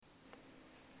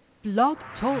Blog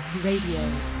Talk Radio.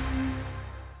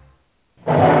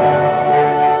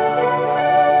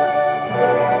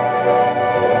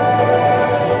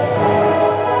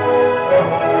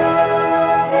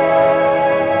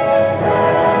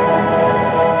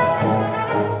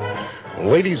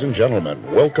 Ladies and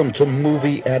gentlemen, welcome to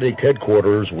Movie Addict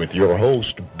Headquarters with your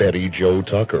host, Betty Jo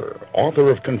Tucker, author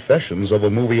of Confessions of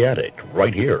a Movie Addict,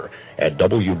 right here at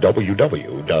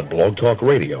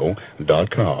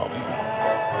www.blogtalkradio.com.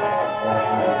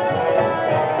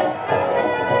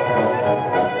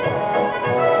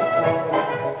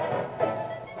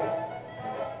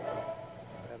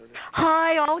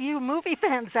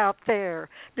 Out there.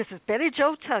 This is Betty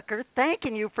Jo Tucker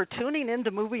thanking you for tuning in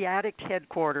to Movie Addict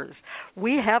Headquarters.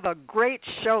 We have a great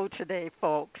show today,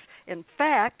 folks. In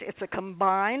fact, it's a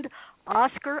combined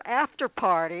Oscar after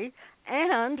party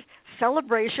and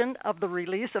celebration of the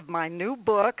release of my new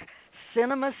book,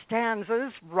 Cinema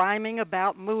Stanzas, Rhyming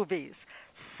About Movies.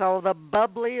 So the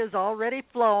bubbly is already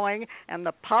flowing and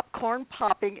the popcorn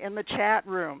popping in the chat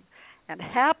room. And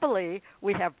happily,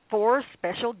 we have 4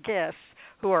 special guests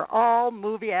who are all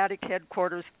Movie Addict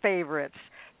Headquarters favorites.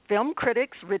 Film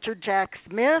critics Richard Jack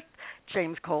Smith,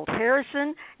 James Colt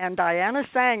Harrison, and Diana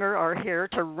Saenger are here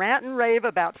to rant and rave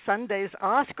about Sunday's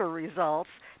Oscar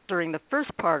results during the first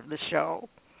part of the show.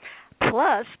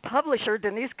 Plus, publisher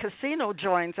Denise Cassino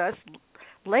joins us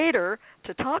later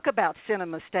to talk about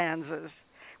Cinema Stanzas.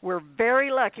 We're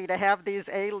very lucky to have these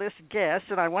A-list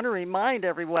guests, and I want to remind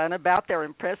everyone about their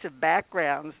impressive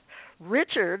backgrounds.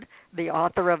 Richard, the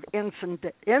author of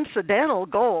Incidental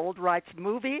Gold, writes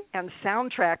movie and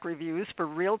soundtrack reviews for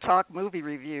ReelTalk Movie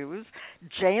Reviews.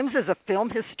 James is a film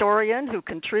historian who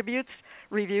contributes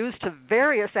reviews to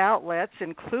various outlets,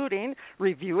 including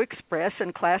Review Express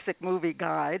and Classic Movie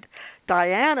Guide.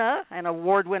 Diana, an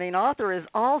award-winning author, is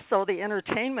also the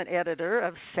entertainment editor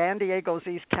of San Diego's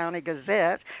East County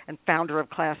Gazette and founder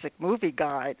of Classic Movie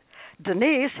Guide.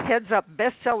 Denise heads up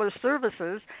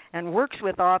BestsellerServices and works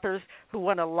with authors who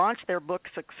want to launch their book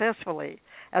successfully.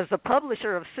 As the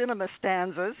publisher of Cinema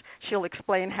Stanzas, she'll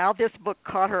explain how this book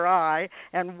caught her eye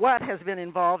and what has been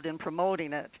involved in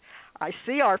promoting it. I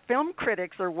see our film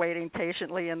critics are waiting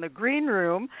patiently in the green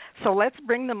room, so let's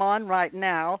bring them on right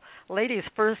now. Ladies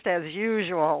first, as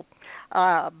usual.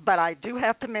 But I do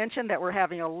have to mention that we're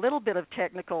having a little bit of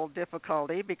technical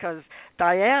difficulty because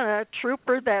Diana,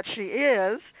 trooper that she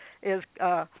is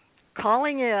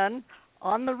calling in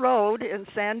on the road in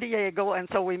San Diego, and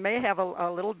so we may have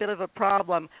a little bit of a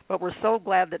problem, but we're so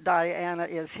glad that Diana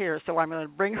is here. So I'm going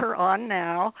to bring her on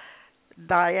now.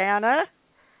 Diana,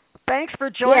 thanks for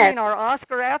joining our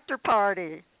Oscar after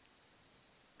party.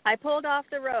 I pulled off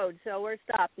the road, so we're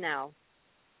stopped now.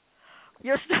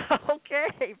 You're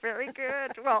okay, very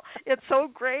good. Well, it's so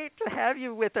great to have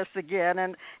you with us again,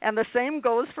 and the same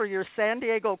goes for your San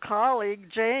Diego colleague,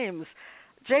 James.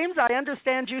 James, I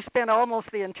understand you spent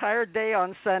almost the entire day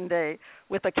on Sunday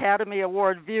with Academy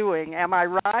Award viewing. Am I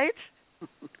right?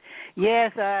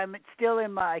 Yes, I'm still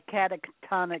in my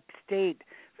catatonic state,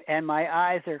 and my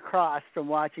eyes are crossed from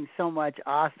watching so much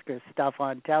Oscar stuff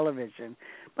on television.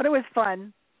 But it was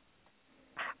fun.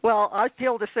 Well, I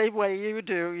feel the same way you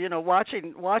do,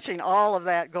 watching all of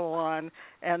that go on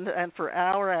and for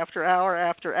hour after hour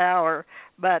after hour.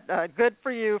 But good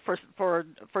for you for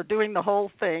doing the whole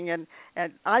thing. And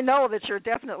I know that you're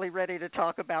definitely ready to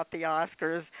talk about the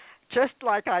Oscars, just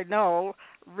like I know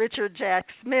Richard Jack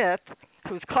Smith,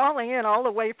 who's calling in all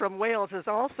the way from Wales, is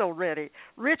also ready.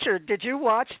 Richard, did you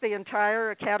watch the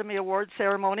entire Academy Awards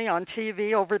ceremony on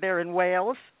TV over there in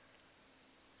Wales?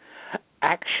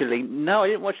 Actually, no, I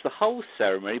didn't watch the whole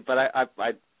ceremony, but I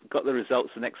got the results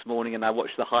the next morning and I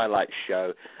watched the highlights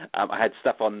show. I had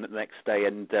stuff on the next day,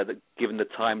 and given the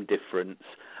time difference,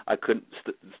 I couldn't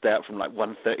stay up from like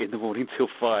 1:30 in the morning till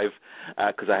 5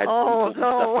 because I had stuff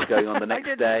going on the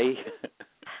next day.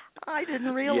 I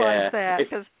didn't realize that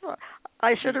because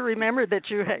I should have remembered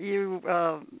that you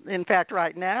in fact,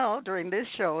 right now during this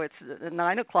show, it's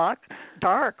 9 o'clock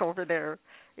dark over there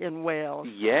in Wales.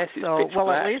 Yes, it's pitch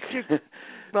black.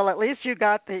 At least you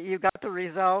got the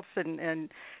results, and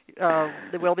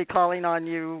we'll be calling on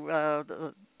you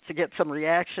to get some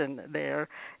reaction there.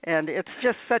 And it's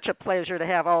just such a pleasure to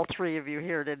have all 3 of you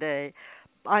here today.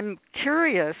 I'm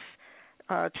curious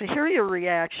to hear your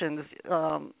reactions,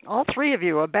 all 3 of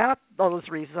you, about those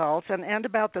results and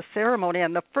about the ceremony.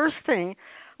 And the first thing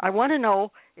I want to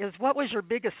know is, what was your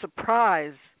biggest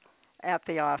surprise at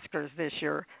the Oscars this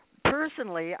year?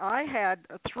 Personally, I had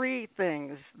 3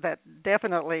 things that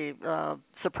definitely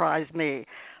surprised me.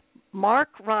 Mark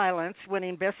Rylance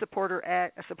winning Best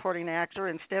Supporting Actor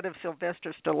instead of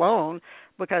Sylvester Stallone,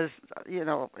 because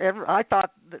I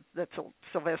thought that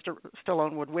Sylvester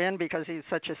Stallone would win because he's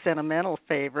such a sentimental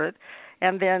favorite.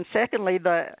 And then secondly,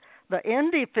 the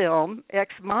indie film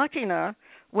Ex Machina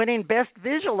winning Best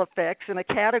Visual Effects in a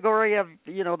category of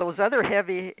those other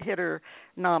heavy hitter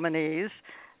nominees,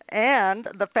 and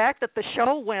the fact that the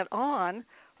show went on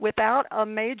without a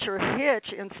major hitch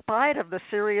in spite of the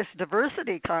serious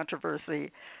diversity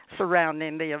controversy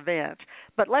surrounding the event.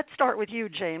 But let's start with you,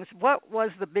 James. What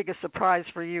was the biggest surprise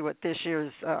for you at this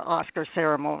year's Oscar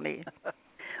ceremony?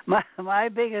 My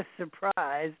biggest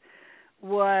surprise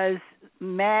was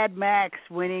Mad Max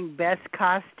winning Best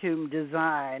Costume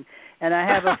Design, and I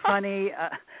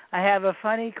have a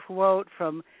funny quote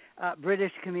from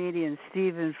British comedian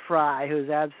Stephen Fry,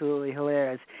 who's absolutely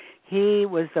hilarious. He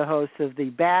was the host of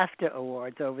the BAFTA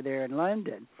Awards over there in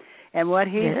London. And what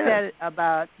he said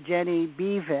about Jenny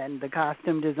Beavan, the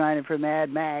costume designer for Mad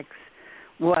Max,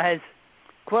 was,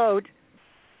 quote,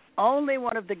 only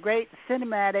one of the great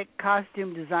cinematic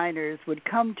costume designers would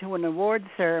come to an award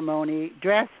ceremony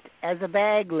dressed as a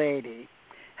bag lady.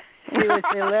 She was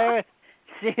hilarious.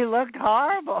 She looked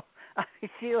horrible.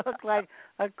 She looked like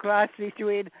a cross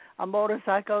between a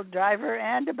motorcycle driver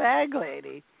and a bag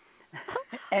lady.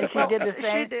 And she did the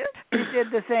same. She did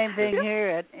the same thing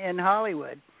here in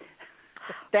Hollywood.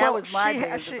 That was my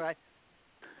biggest surprise.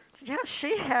 Yeah,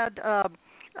 she had.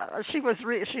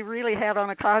 She really had on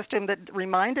a costume that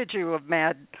reminded you of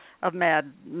Mad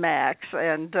Max,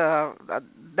 and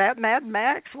that Mad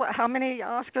Max. How many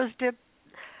Oscars did?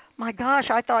 My gosh,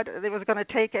 I thought it was going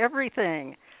to take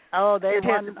everything. Oh, they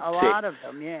won a lot of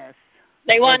them. Yes,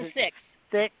 they won 6.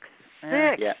 6.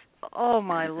 Yeah. Oh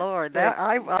my Lord! That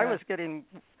I was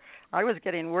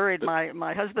getting worried.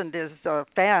 My husband is a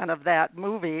fan of that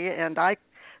movie, and I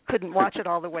couldn't watch it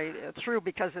all the way through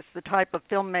because it's the type of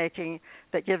filmmaking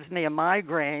that gives me a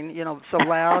migraine. So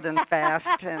loud and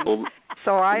fast, and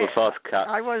so I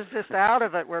was just out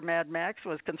of it where Mad Max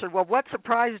was concerned. Well, what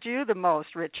surprised you the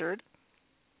most, Richard?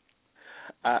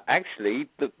 Actually,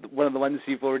 one of the ones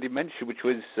you've already mentioned, which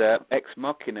was Ex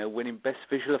Machina winning Best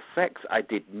Visual Effects. I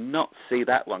did not see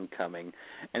that one coming.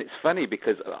 And it's funny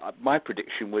because my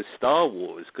prediction was Star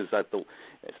Wars, because I thought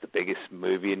it's the biggest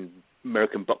movie in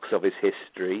American box office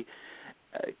history.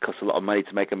 It costs a lot of money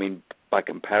to make. I mean, by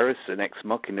comparison, Ex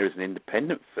Machina is an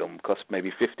independent film, cost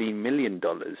maybe $15 million.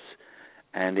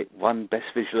 And it won Best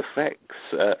Visual Effects,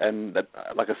 and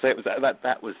like I say, it was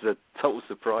that was a total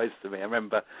surprise to me. I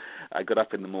remember I got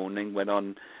up in the morning, went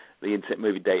on the Internet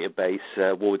Movie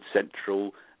Database, Award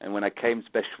Central, and when I came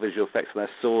to Best Visual Effects and I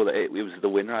saw that it was the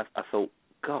winner, I thought,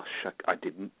 gosh, I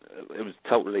didn't. It was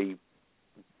totally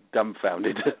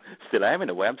dumbfounded. Still am in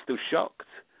a way. I'm still shocked.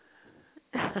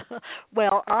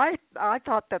 Well, I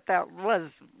thought that was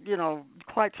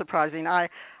quite surprising.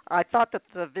 I thought that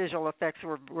the visual effects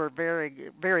were very,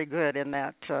 very good in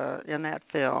that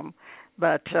film,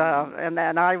 but and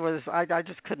then I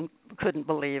just couldn't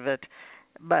believe it.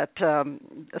 But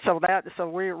so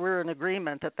we're in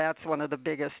agreement that that's one of the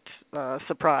biggest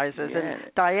surprises. Yeah. And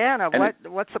Diana,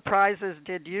 what surprises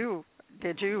did you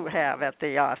have at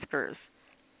the Oscars?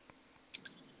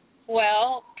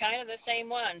 Well, kind of the same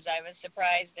ones. I was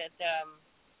surprised at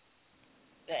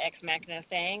the Ex Machina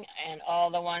thing and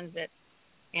all the ones that,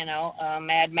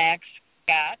 Mad Max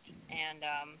got. And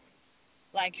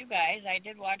like you guys, I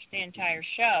did watch the entire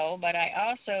show, but I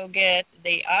also get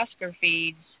the Oscar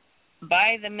feeds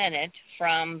by the minute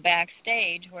from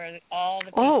backstage where all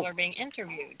the people are being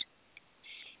interviewed.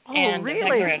 Oh, and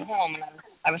really? They're at home. And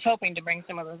I was hoping to bring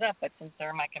some of those up, but since they're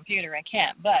on my computer, I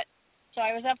can't. But so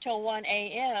I was up till 1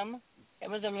 a.m. It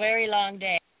was a very long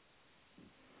day.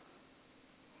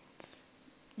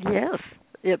 Yes,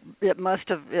 it must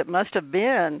have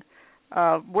been.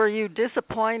 Were you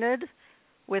disappointed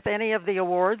with any of the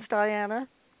awards, Diana?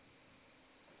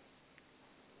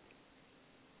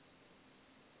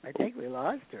 I think we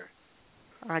lost her.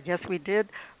 I guess we did.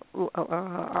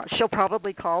 She'll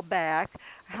probably call back.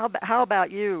 How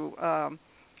about you,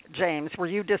 James? Were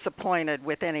you disappointed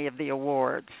with any of the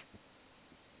awards?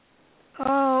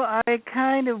 Oh, I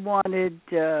kind of wanted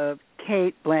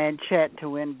Cate Blanchett to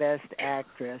win Best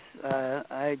Actress.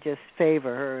 I just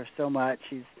favor her so much.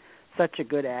 She's such a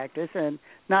good actress. And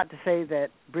not to say that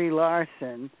Brie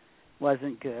Larson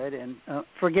wasn't good. And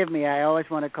forgive me, I always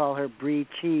want to call her Brie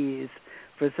Cheese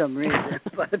for some reason.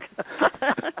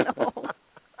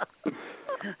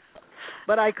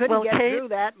 But I couldn't get through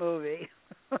that movie.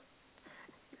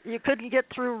 You couldn't get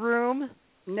through Room?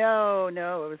 No, it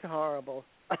was horrible.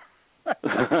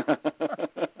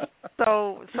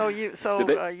 you did were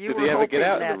they ever hoping get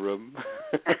out that, of the room?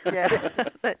 Yeah,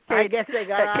 I guess they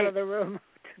got out of the room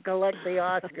to collect the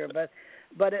Oscar, but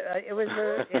it was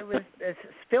it's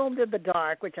filmed in the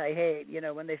dark, which I hate. You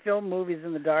know, when they film movies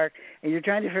in the dark and you're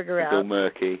trying to figure It's out all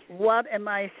murky. What am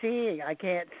I seeing? I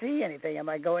can't see anything. Am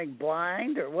I going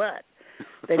blind or what?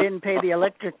 They didn't pay the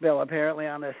electric bill apparently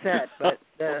on the set, but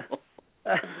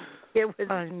it was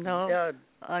I know.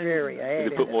 dreary. I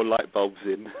hated They put more light bulbs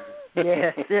in.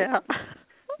 Yeah,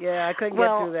 yeah. I couldn't get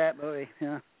through that movie.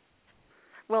 Yeah.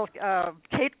 Well,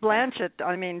 Kate Blanchett.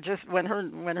 I mean, just when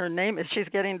her name is, she's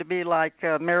getting to be like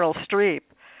Meryl Streep.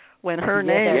 When her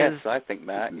name is. Yes, I think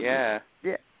that. Yeah.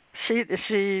 Yeah. She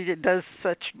does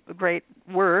such great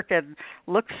work and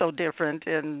looks so different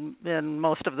in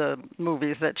most of the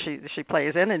movies that she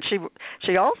plays in, and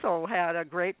she also had a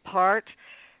great part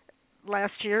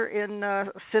last year in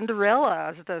Cinderella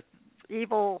as the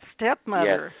evil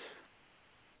stepmother.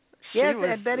 Yes,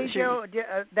 and Betty Jo,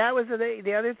 that was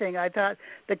the other thing. I thought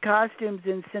the costumes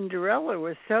in Cinderella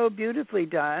were so beautifully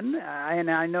done, and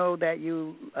I know that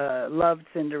you loved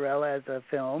Cinderella as a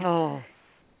film. Oh.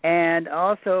 And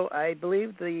also, I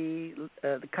believe the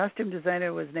costume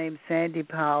designer was named Sandy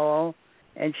Powell,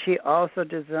 and she also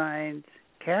designed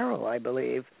Carol, I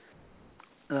believe.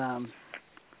 But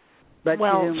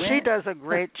she does a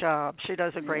great job. She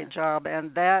does a great job,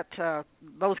 and that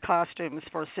those costumes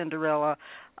for Cinderella,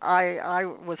 I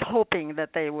was hoping that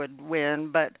they would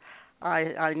win, but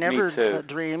I never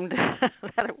dreamed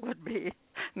that it would be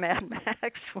Mad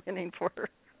Max winning for her.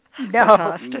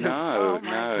 No.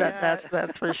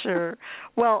 That's for sure.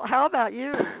 Well, how about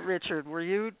you, Richard?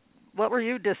 What were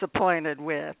you disappointed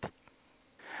with?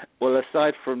 Well,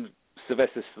 aside from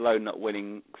Sylvester Stallone not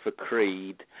winning for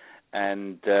Creed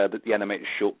and the animated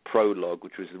short Prologue,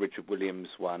 which was the Richard Williams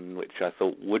one, which I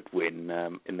thought would win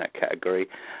in that category,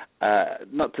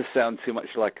 not to sound too much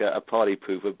like a party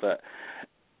pooper, but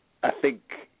I think,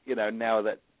 now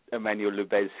that Emmanuel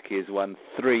Lubezki has won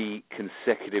 3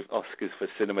 consecutive Oscars for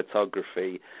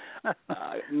cinematography.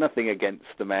 Nothing against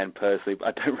the man personally, but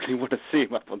I don't really want to see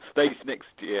him up on stage next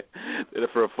year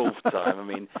for a 4th time. I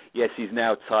mean, yes, he's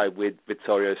now tied with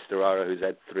Vittorio Storaro, who's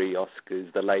had 3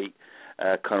 Oscars. The late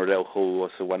Conrad L. Hall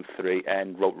also won 3,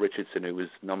 and Robert Richardson, who was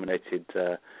nominated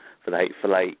for The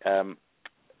Hateful Eight.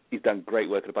 He's done great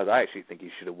work at the buzz. I actually think he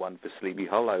should have won for Sleepy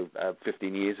Hollow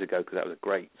 15 years ago, because that was a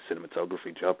great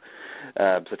cinematography job.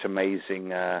 Such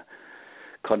amazing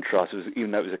contrast.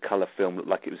 Even though it was a colour film, it looked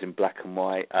like it was in black and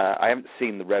white. I haven't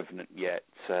seen The Revenant yet,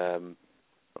 and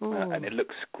it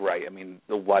looks great. I mean,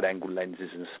 the wide-angle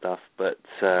lenses and stuff. But,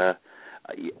 I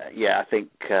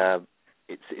think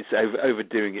it's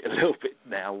overdoing it a little bit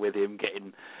now with him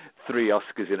getting 3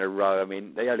 Oscars in a row. I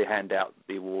mean, they only hand out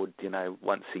the award,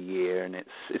 once a year, and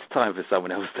it's time for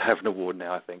someone else to have an award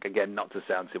now, I think. Again, not to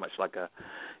sound too much like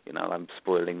I'm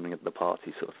spoiling the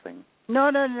party sort of thing.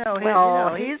 No.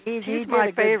 Well, he's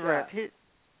my favorite.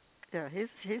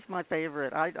 He's my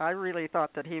favorite. I really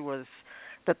thought that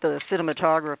that the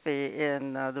cinematography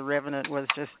in The Revenant was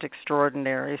just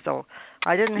extraordinary. So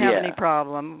I didn't have any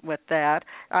problem with that.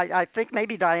 I think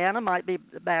maybe Diana might be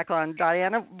back on.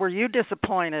 Diana, were you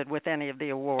disappointed with any of the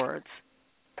awards?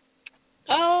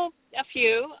 Oh, a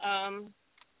few. I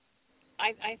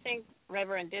think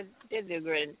Reverend did do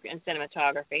good in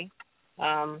cinematography.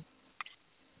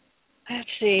 Let's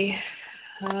see.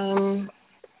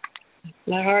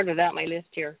 Not hard without my list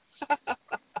here.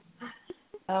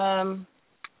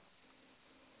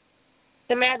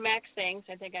 The Mad Max things,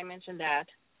 I think I mentioned that.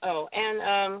 Oh,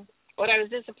 and what I was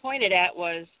disappointed at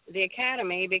was the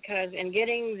Academy, because in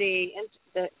getting the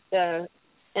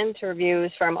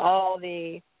interviews from all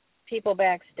the people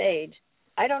backstage,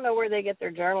 I don't know where they get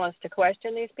their journalists to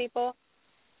question these people,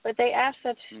 but they ask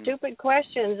such stupid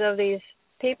questions of these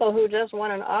people who just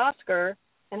won an Oscar,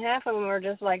 and half of them are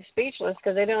just like speechless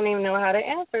because they don't even know how to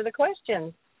answer the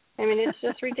questions. I mean, it's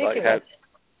just ridiculous.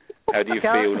 How do you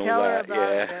feel and all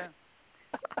that?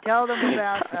 Tell them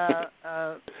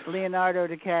about Leonardo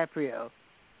DiCaprio.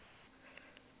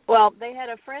 Well, they had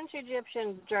a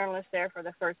French-Egyptian journalist there for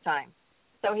the first time.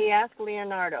 So he asked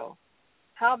Leonardo,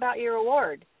 "How about your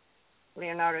award?"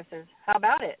 Leonardo says, "How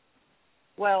about it?"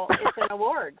 "Well, it's an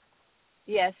award."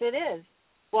 "Yes, it is."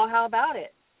 "Well, how about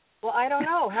it?" "Well, I don't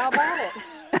know. How about it?"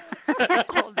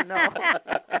 Oh, no.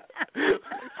 And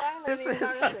finally,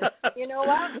 Leonardo says, "You know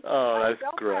what? Oh, that's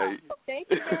great. Thank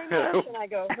you very much." And I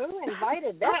go, "Who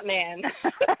invited that man?"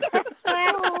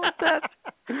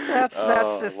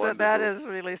 That is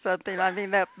really something. I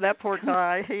mean, that poor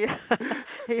guy. He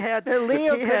had the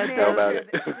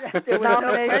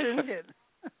nomination.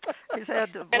 He's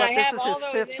had. And I have all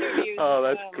those interviews. Oh,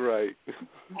 that's great.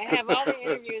 I I have all the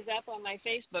interviews up on my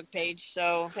Facebook page,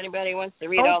 so if anybody wants to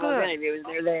read all those interviews,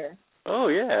 they're there. Oh,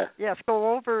 yeah. Yes,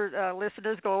 go over,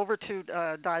 listeners, go over to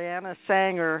Diana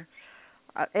Saenger,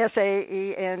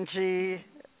 Saengar.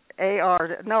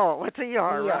 No, it's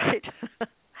ER, right?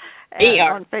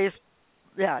 ER. On Facebook.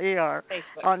 Yeah, ER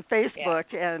Facebook. On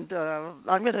Facebook, and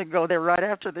I'm going to go there right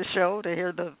after the show to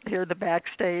hear the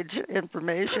backstage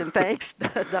information. Thanks,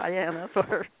 Diana,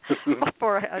 for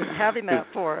having that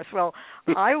for us. Well,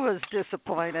 I was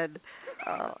disappointed.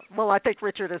 I think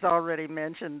Richard has already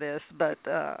mentioned this, but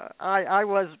I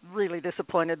was really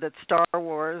disappointed that Star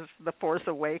Wars: The Force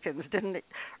Awakens didn't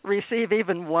receive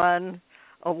even one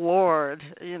award,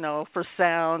 for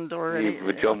sound or any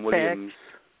with John Williams.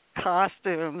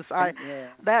 Costumes.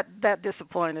 That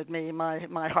disappointed me.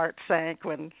 My heart sank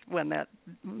when that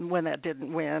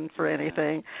didn't win for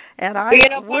anything. And I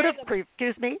would have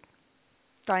excuse me,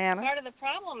 Diana. Part of the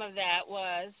problem of that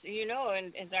was, in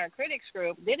our critics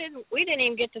group, we didn't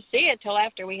even get to see it till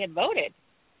after we had voted.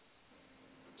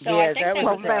 So I think that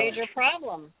was a major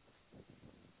problem.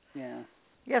 Yeah.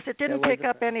 Yes, it didn't pick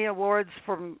up any awards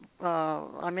from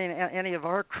any of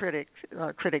our critic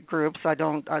groups. I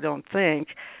don't think.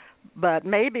 But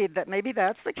maybe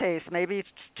that's the case. Maybe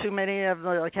too many of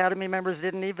the Academy members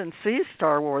didn't even see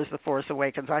Star Wars: The Force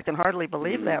Awakens. I can hardly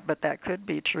believe that, but that could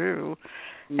be true.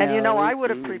 No, and I would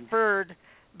have preferred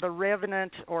The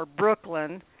Revenant or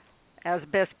Brooklyn as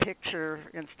Best Picture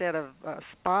instead of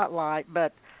Spotlight.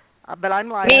 But I'm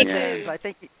like James. I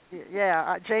think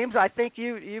James. I think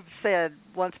you've said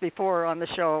once before on the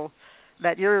show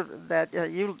that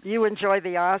you enjoy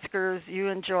the Oscars. You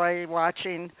enjoy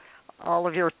watching all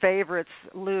of your favorites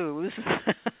lose.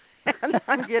 And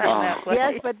I'm getting that way.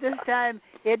 Yes, but this time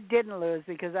it didn't lose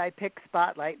because I picked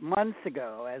Spotlight months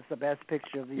ago as the best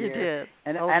picture of the year. You did.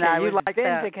 And I was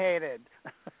vindicated.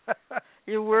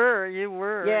 You were.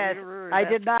 Yes, I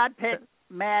did not pick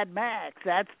Mad Max,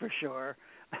 that's for sure.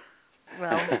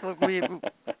 Well,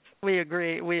 we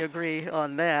agree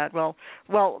on that. Well,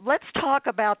 let's talk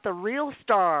about the real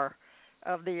star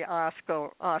of the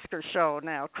Oscar show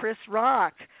now, Chris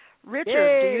Rock. Richard,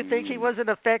 Yay. Do you think he was an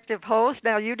effective host?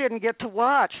 Now, you didn't get to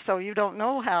watch, so you don't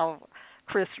know how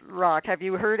Chris Rock. Have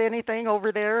you heard anything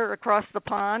over there across the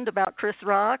pond about Chris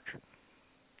Rock?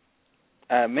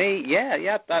 Me,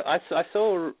 yeah. I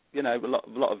saw, a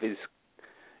lot of his,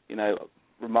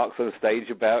 remarks on the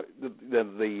stage about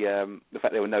the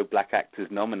fact there were no black actors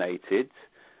nominated,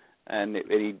 and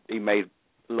he made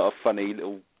a lot of funny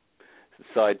little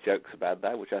side jokes about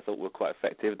that, which I thought were quite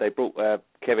effective. They brought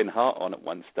Kevin Hart on at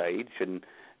one stage, and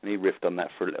he riffed on that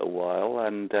for a little while.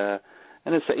 And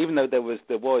so even though there was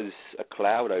a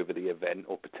cloud over the event,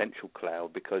 or potential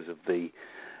cloud, because of the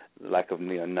lack of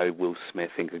no Will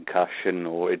Smith in Concussion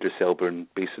or Idris Elba in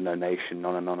Beast of No Nation,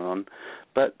 on and on and on.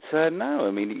 But no, I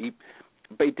mean, he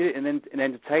did it in an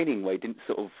entertaining way. He didn't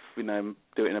sort of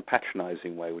do it in a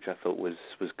patronising way, which I thought was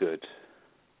good.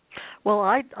 Well,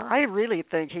 I really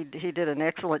think he did an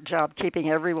excellent job keeping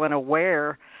everyone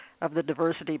aware of the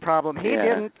diversity problem. He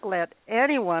didn't let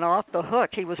anyone off the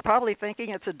hook. He was probably thinking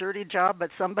it's a dirty job, but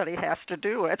somebody has to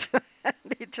do it. And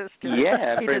he just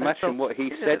very much. And what he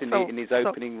said in his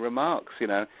opening remarks, he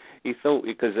thought,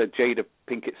 because Jada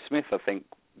Pinkett Smith, I think,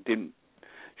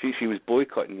 she was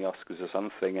boycotting the Oscars or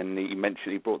something, and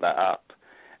he brought that up,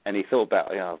 and he thought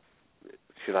about,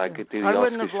 should I do the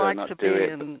Oscars, should I not do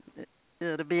it?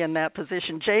 To be in that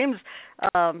position. James,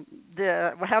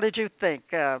 how did you think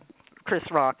Chris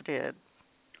Rock did?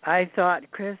 I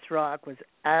thought Chris Rock was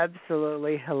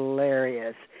absolutely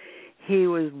hilarious. He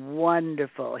was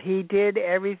wonderful. He did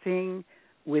everything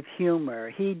with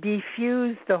humor. He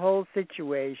defused the whole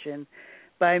situation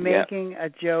by making a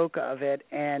joke of it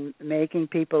and making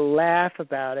people laugh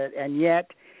about it, and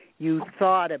yet you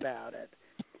thought about it.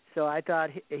 So I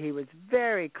thought he was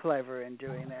very clever in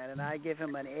doing that, and I give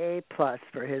him an A+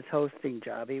 for his hosting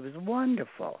job. He was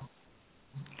wonderful.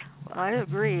 I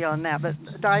agree on that. But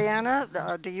Diana,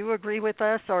 do you agree with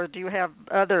us, or do you have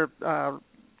other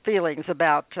feelings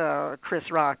about Chris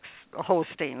Rock's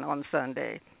hosting on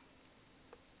Sunday?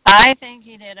 I think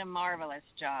he did a marvelous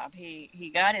job.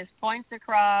 He got his points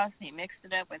across. He mixed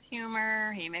it up with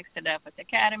humor. He mixed it up with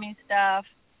Academy stuff.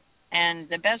 And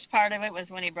the best part of it was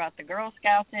when he brought the Girl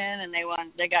Scouts in, and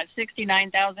they got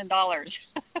 $69,000.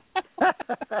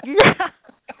 Yeah,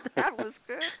 that was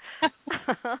good.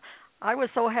 I was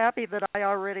so happy that I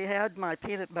already had my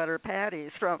peanut butter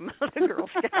patties from the Girl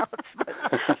Scouts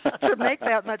to make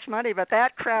that much money. But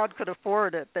that crowd could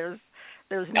afford it. There's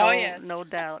no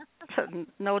doubt,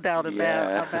 no doubt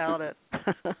about it.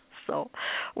 So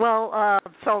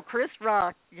Chris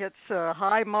Rock gets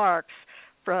high marks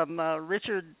from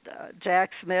Richard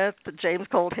Jack Smith, James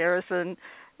Colt Harrison,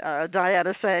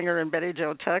 Diana Saenger, and Betty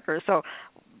Jo Tucker. So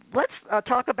let's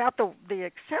talk about the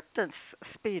acceptance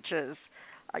speeches.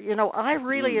 I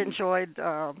really enjoyed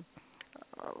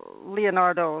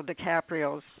Leonardo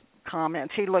DiCaprio's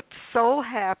comments. He looked so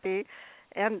happy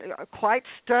and quite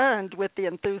stunned with the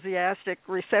enthusiastic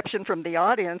reception from the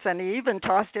audience, and he even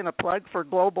tossed in a plug for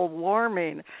global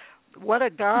warming. What a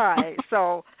guy!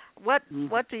 So,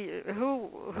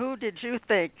 who did you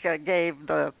think gave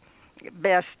the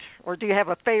best, or do you have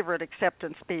a favorite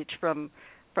acceptance speech from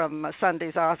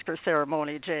Sunday's Oscar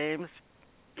ceremony, James?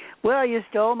 Well, you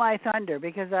stole my thunder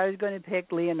because I was going to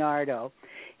pick Leonardo.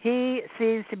 He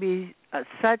seems to be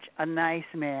such a nice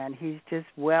man. He's just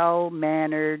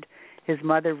well-mannered. His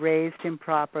mother raised him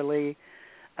properly.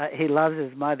 He loves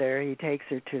his mother. He takes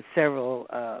her to several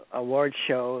award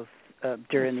shows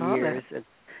during the years.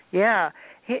 Yeah,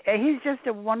 he's just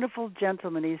a wonderful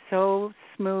gentleman. He's so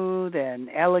smooth and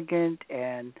elegant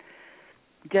and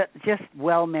just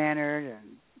well-mannered,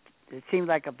 and it seemed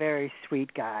like a very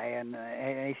sweet guy.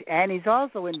 And he's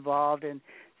also involved in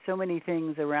so many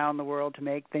things around the world to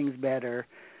make things better.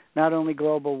 Not only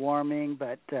global warming,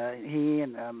 but he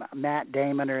and Matt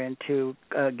Damon are into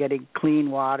getting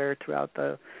clean water throughout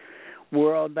the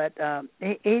world. But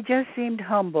he just seemed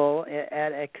humble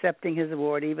at accepting his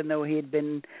award, even though he had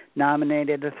been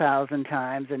nominated 1,000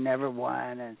 times and never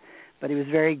won. But he was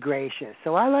very gracious.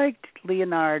 So I liked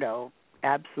Leonardo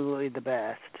absolutely the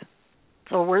best.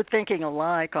 So we're thinking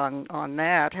alike on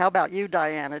that. How about you,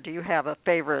 Diana? Do you have a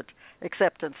favorite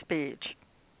acceptance speech?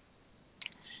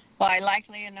 Well, I liked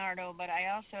Leonardo, but I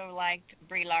also liked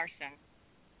Brie Larson.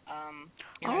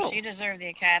 She deserved the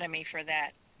Academy for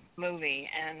that movie,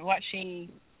 and what she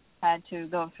had to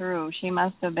go through, she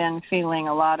must have been feeling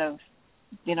a lot of,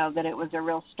 that it was a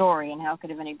real story, and how could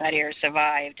have anybody ever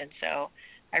survived. And so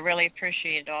I really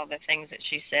appreciated all the things that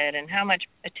she said and how much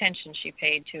attention she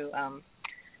paid to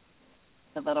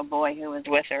the little boy who was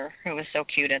with her, who was so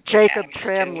cute at the Jacob Academy,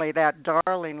 Tremblay, that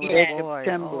darling little boy. Jacob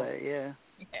Tremblay, yeah.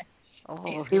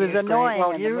 Oh, he was annoying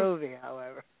in the movie,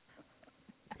 however.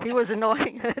 He was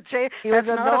annoying. He was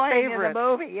annoying in the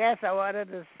movie. Yes, I wanted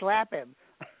to slap him.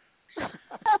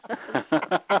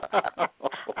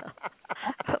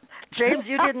 James,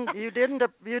 you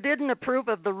didn't approve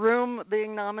of The Room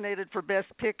being nominated for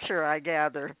Best Picture, I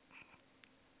gather.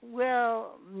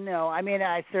 Well, no. I mean,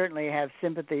 I certainly have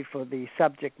sympathy for the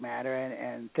subject matter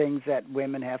and things that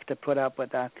women have to put up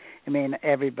with. I mean,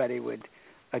 everybody would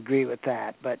agree with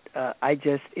that, but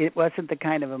it wasn't the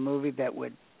kind of a movie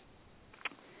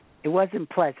it wasn't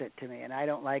pleasant to me, and I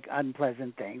don't like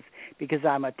unpleasant things because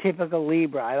I'm a typical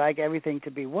Libra. I like everything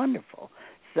to be wonderful.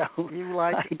 So you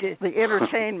like the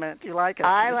entertainment. You like it.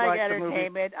 I like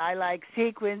entertainment. I like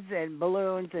sequins and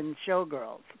balloons and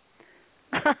showgirls.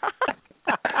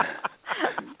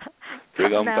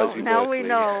 Now we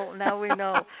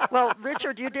know. Well,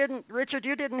 Richard, you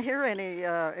didn't hear any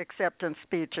acceptance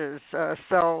speeches,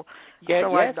 so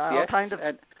I'll kind of.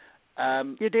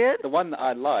 You did? The one that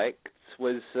I liked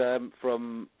was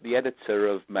from the editor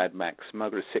of Mad Max,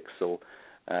 Margaret Sixel.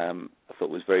 I thought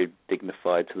was very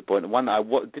dignified to the point. The one that I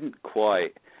didn't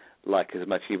quite like as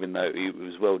much, even though it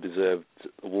was well-deserved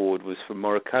award, was from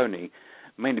Morricone.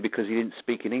 Mainly because he didn't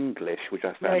speak in English, which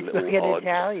I found a little odd.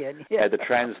 Italian. Yeah. The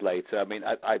translator. I mean,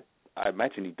 I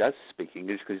imagine he does speak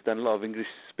English because he's done a lot of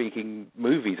English-speaking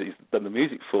movies that he's done the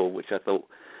music for, which I thought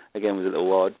again was a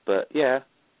little odd. But yeah,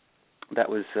 that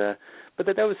was. But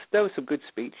there was some good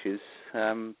speeches.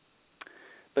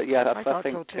 But yeah, I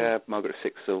think so Margaret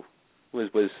Sixel was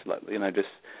like, just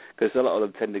because a lot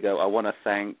of them tend to go, I want to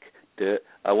thank.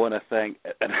 I want to thank,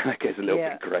 and that gets a little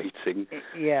bit grating.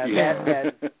 Yeah.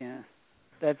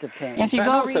 That's a pain. If you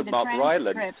go read the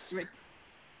transcripts,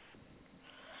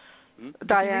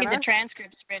 Diana?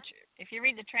 If you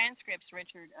read the transcripts,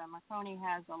 Richard, Marconi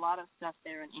has a lot of stuff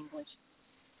there in English.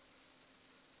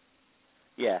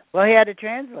 Yeah. Well, he had a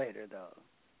translator, though.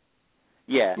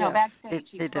 Yeah. No, backstage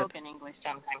he spoke in English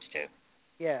sometimes, too.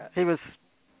 Yeah. He was,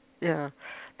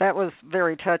 that was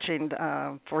very touching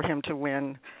for him to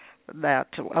win that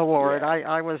award. Yeah.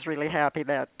 I was really happy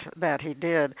that he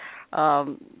did.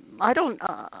 I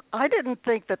didn't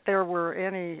think that there were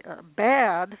any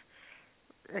bad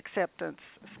acceptance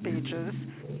speeches,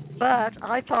 but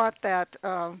I thought that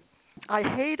I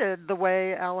hated the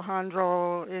way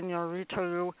Alejandro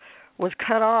Iñárritu was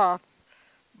cut off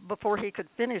before he could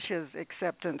finish his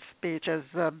acceptance speech as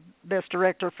Best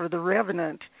Director for The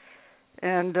Revenant,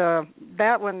 and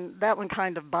that one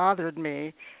kind of bothered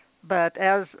me. But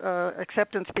as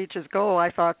acceptance speeches go, I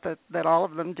thought that all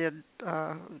of them did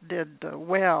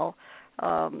well.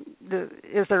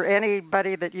 is there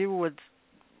anybody that you would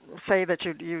say that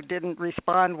you didn't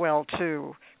respond well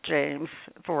to, James,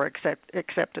 for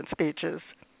acceptance speeches?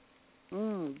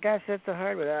 Gosh, that's a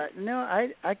hard one. No,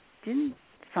 I didn't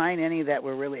find any that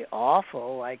were really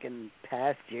awful, like in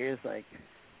past years, like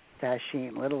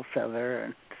Sasheen Littlefeather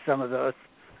and some of those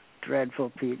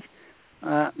dreadful people.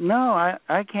 No,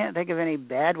 I can't think of any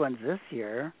bad ones this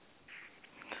year.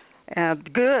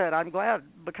 And good. I'm glad,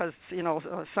 because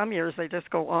some years they just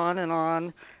go on and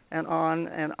on and on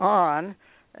and on,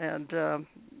 and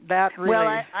that really.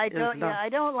 Well, I don't. Yeah, I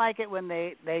don't like it when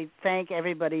they thank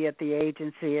everybody at the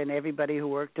agency and everybody who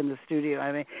worked in the studio.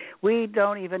 I mean, we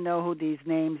don't even know who these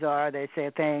names are. They say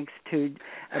thanks to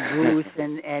Bruce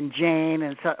and Jane,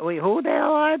 and so who the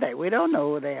hell are they? We don't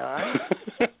know who they are.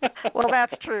 Well,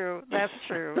 that's true. That's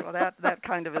true. That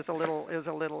kind of is a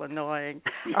little annoying.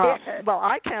 Well,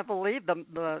 I can't believe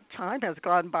the time has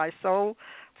gone by so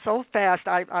fast.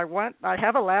 I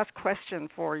have a last question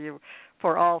for you,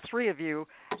 for all three of you,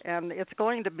 and it's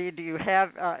going to be: do you have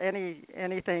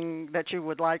anything that you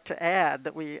would like to add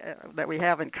that we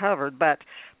haven't covered? But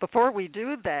before we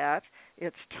do that,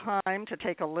 it's time to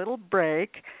take a little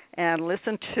break and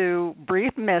listen to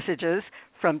brief messages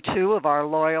from two of our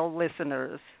loyal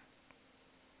listeners.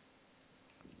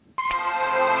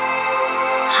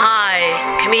 Hi,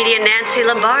 comedian Nancy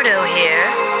Lombardo here,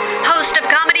 host of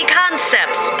Comedy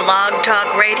Concepts, Blog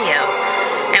Talk Radio.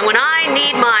 And when I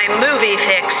need my movie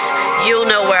fix, you'll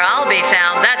know where I'll be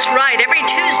found. That's right, every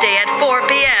Tuesday at 4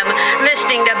 p.m.,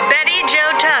 listening to Betty Jo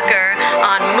Tucker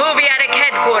on Movie Attic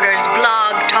Headquarters,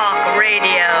 Blog Talk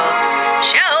Radio.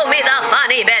 Show me the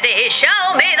funny, Betty.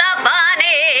 Show me the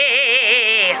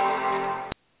funny.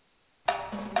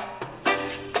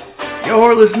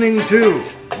 You're listening to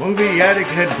Movie Attic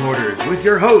Headquarters with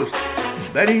your host,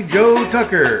 Betty Jo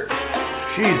Tucker.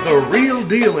 She's the real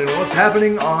deal in what's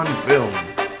happening on film.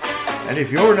 And if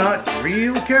you're not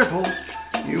real careful,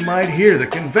 you might hear the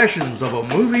confessions of a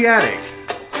movie addict.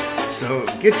 So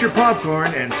get your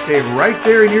popcorn and stay right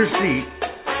there in your seat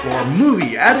for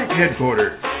Movie Addict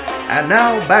Headquarters. And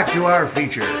now back to our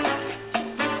feature.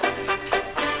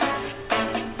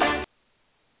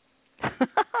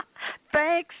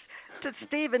 Thanks to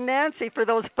Steve and Nancy for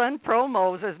those fun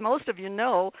promos. As most of you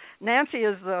know, Nancy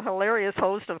is the hilarious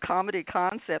host of Comedy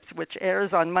Concepts, which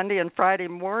airs on Monday and Friday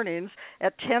mornings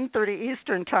at 10:30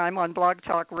 Eastern Time on Blog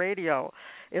Talk Radio.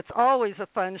 It's always a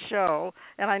fun show,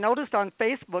 and I noticed on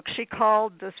Facebook she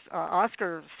called this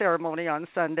Oscar ceremony on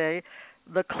Sunday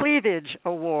the Cleavage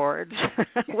Awards,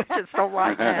 which is so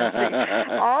like Nancy.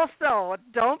 Also,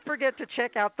 don't forget to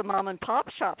check out the Mom and Pop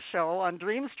Shop show on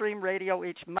Dreamstream Radio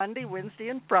each Monday, Wednesday,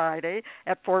 and Friday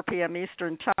at 4 p.m.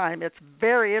 Eastern Time. It's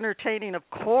very entertaining, of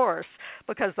course,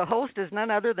 because the host is none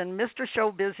other than Mr.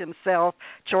 Showbiz himself,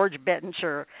 George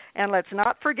Bettinger. And let's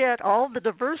not forget all the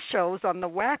diverse shows on the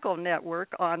Wacko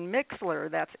Network on Mixlr.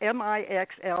 That's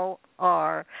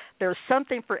Mixlr. There's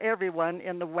something for everyone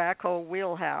in the Wacko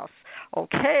wheelhouse.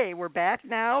 Okay, we're back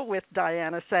now with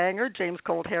Diana Saenger, James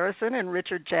Colt Harrison, and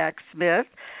Richard Jack Smith.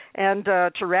 And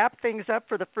to wrap things up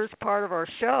for the first part of our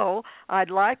show, I'd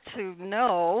like to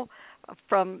know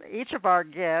from each of our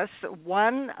guests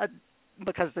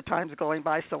because the time's going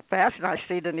by so fast, and I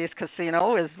see Denise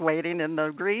Cassino is waiting in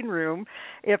the green room,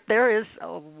 if there is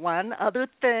one other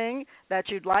thing that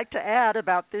you'd like to add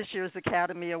about this year's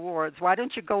Academy Awards. Why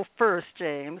don't you go first,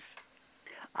 James?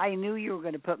 I knew you were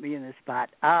going to put me in this spot.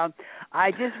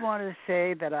 I just want to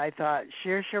say that I thought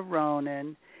Saoirse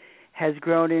Ronan has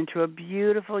grown into a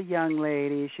beautiful young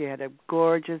lady. She had a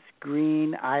gorgeous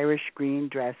Irish green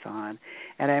dress on.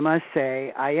 And I must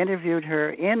say, I interviewed her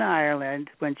in Ireland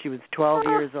when she was 12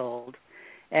 years old.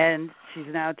 And she's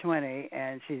now 20,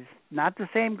 and she's not the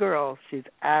same girl. She's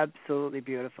absolutely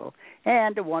beautiful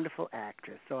and a wonderful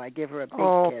actress. So I give her a big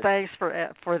kiss. Thanks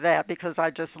for that, because I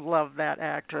just love that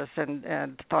actress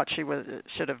and thought she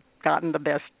should have gotten the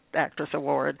Best Actress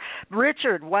award.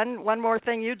 Richard, one more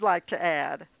thing you'd like to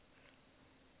add?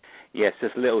 Yes,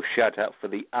 just a little shout-out for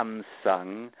the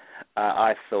unsung.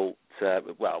 I thought,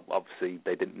 obviously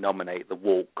they didn't nominate The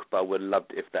Walk, but I would have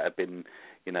loved if that had been,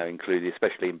 included,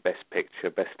 especially in Best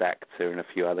Picture, Best Actor, and a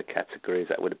few other categories.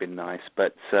 That would have been nice.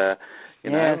 But, there's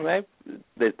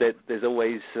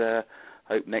always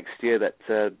hope next year that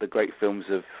the great films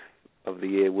of the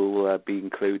year will be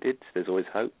included. There's always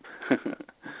hope.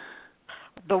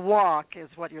 The Walk is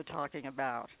what you're talking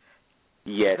about.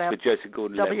 Yes, with Joseph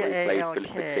Gordon-Levitt played Philip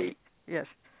Petit. Yes,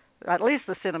 at least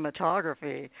the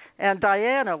cinematography. And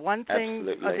Diana, one thing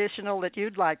additional that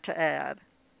you'd like to add?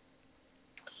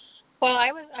 Well,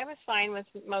 I was fine with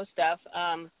most stuff.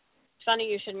 Funny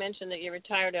you should mention that you're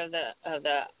retired of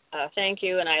the thank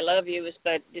you and I love yous,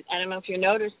 but I don't know if you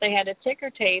noticed they had a ticker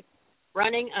tape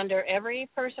running under every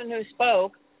person who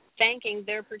spoke, thanking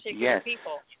their particular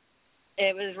people.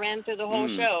 It was ran through the whole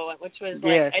show, which was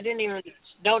like, I didn't even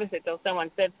notice it till someone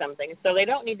said something. So they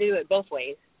don't need to do it both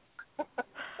ways.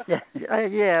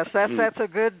 Yes, that's a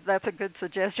good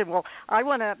suggestion. Well, I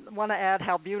want to add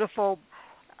how beautiful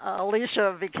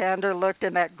Alicia Vikander looked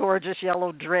in that gorgeous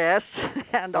yellow dress,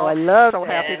 and I love so that.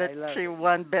 happy that she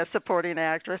won Best Supporting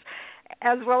Actress,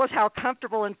 as well as how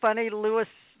comfortable and funny Louis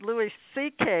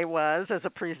C.K. was as a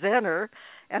presenter,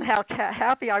 and how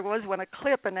happy I was when a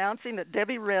clip announcing that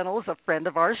Debbie Reynolds, a friend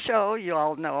of our show, you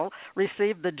all know,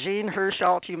 received the Jean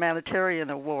Hersholt Humanitarian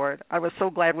Award. I was so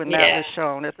glad when that was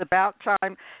shown. It's about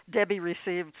time Debbie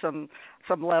received some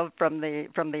love from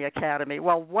the Academy.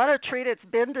 Well, what a treat it's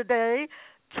been today,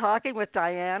 talking with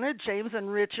Diana, James,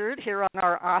 and Richard here on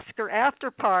our Oscar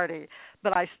after party.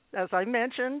 But as I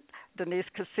mentioned, Denise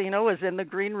Cassino is in the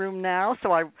green room now,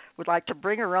 so I would like to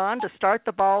bring her on to start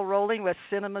the ball rolling with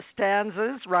Cinema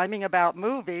Stanzas, rhyming about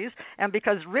movies. And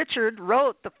because Richard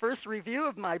wrote the first review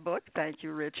of my book, thank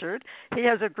you, Richard, he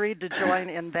has agreed to join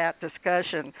in that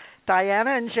discussion.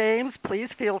 Diana and James, please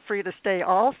feel free to stay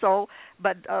also.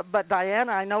 But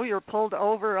Diana, I know you're pulled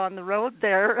over on the road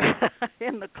there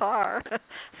in the car.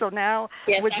 So now,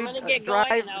 would you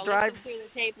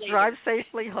drive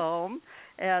safely home?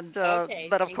 And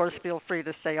but of course, feel free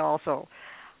to stay also.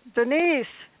 Denise,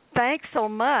 thanks so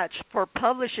much for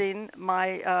publishing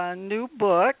my new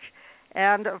book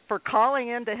and for calling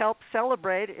in to help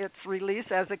celebrate its release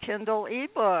as a Kindle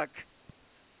Ebook.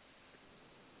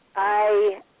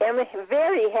 I am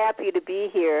very happy to be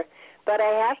here, but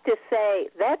I have to say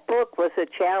that book was a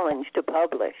challenge to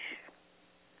publish.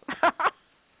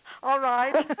 All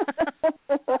right.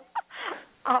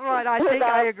 All right, I think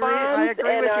I agree. I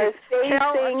agree with you.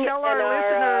 Tell our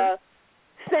listeners.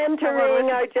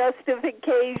 Centering our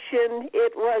justification,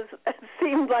 it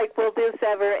seemed like, will this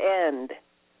ever end?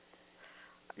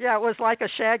 Yeah, it was like a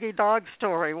Shaggy Dog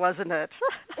story, wasn't it?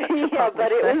 Yeah,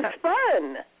 but it was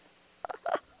fun.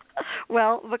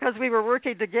 Well, because we were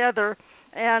working together,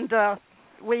 and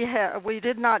we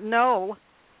did not know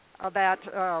that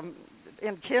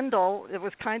in Kindle it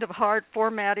was kind of hard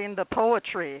formatting the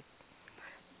poetry.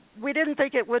 We didn't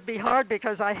think it would be hard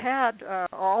because I had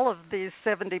all of these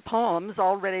 70 poems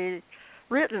already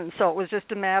written, so it was just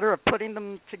a matter of putting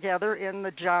them together in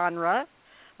the genre.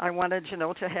 I wanted,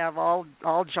 to have all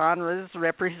genres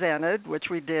represented, which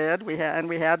we did. We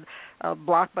had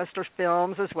blockbuster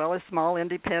films as well as small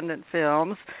independent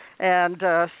films, and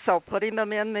so putting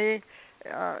them in the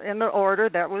order,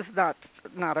 that was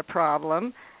not a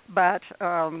problem. But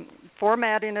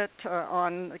formatting it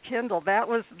on Kindle, that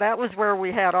was where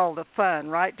we had all the fun,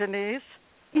 right, Denise?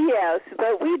 Yes,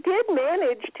 but we did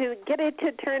manage to get it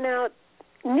to turn out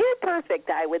near perfect,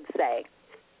 I would say.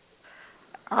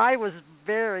 I was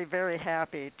very, very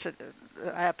happy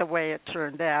at the way it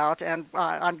turned out, and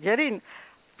I'm getting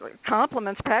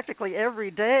compliments practically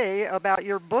every day about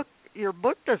your book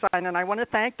design, and I want to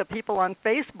thank the people on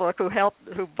Facebook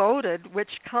who voted which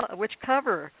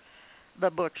cover the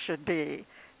book should be,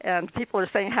 and people are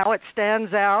saying how it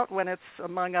stands out when it's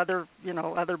among other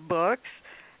books,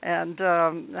 and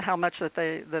how much that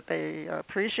they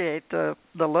appreciate the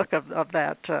look of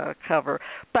that cover.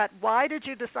 But why did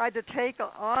you decide to take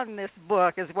on this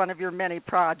book as one of your many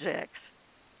projects?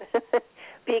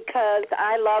 Because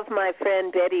I love my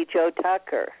friend Betty Jo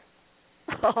Tucker.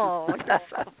 Oh,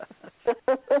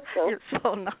 you're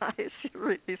so nice. You're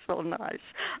really so nice.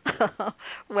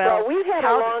 Well, we've had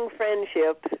a long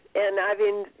friendship, and I've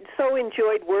so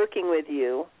enjoyed working with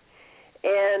you.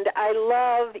 And I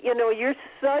love, you're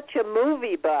such a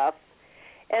movie buff,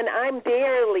 and I'm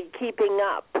barely keeping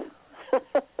up.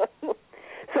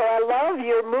 So I love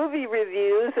your movie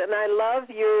reviews, and I love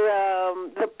your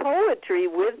the poetry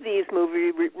with these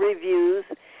movie reviews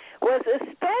was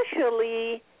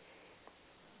especially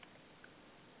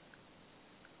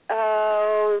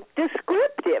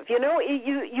descriptive.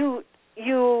 You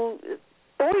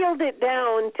boiled it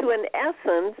down to an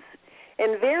essence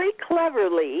and very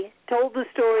cleverly told the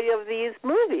story of these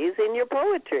movies in your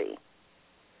poetry.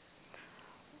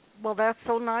 Well, that's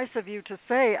so nice of you to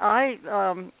say.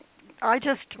 I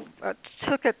just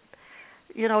took it,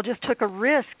 just took a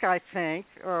risk, I think,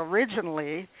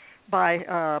 originally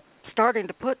by starting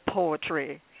to put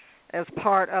poetry as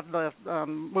part of the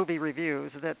movie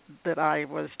reviews that I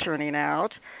was turning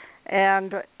out.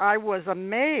 And I was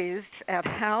amazed at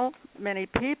how many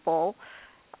people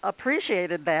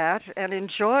appreciated that and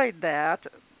enjoyed that,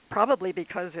 probably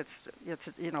because it's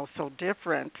so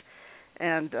different.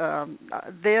 And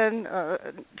then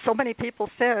so many people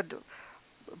said,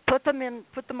 put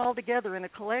them all together in a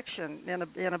collection,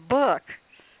 in a book.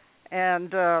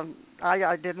 And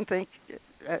I didn't think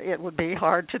it would be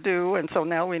hard to do, and so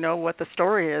now we know what the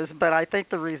story is. But I think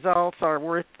the results are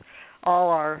worth all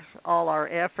our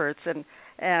efforts.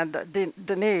 And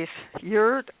Denise,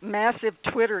 your massive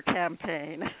Twitter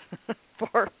campaign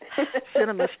for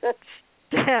Cinema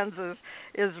Stanzas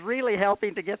is really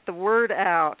helping to get the word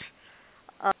out.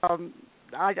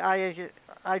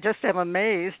 I just am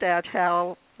amazed at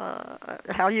how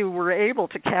you were able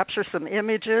to capture some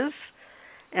images,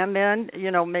 and then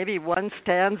maybe one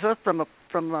stanza from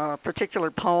a particular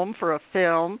poem for a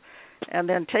film, and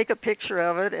then take a picture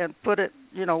of it and put it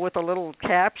with a little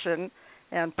caption,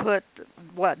 and put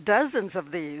dozens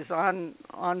of these on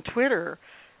Twitter.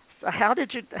 How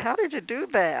did you do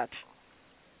that?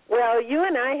 Well, you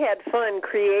and I had fun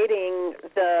creating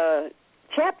the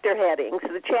chapter headings,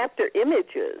 the chapter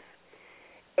images,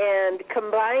 and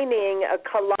combining a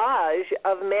collage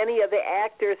of many of the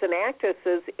actors and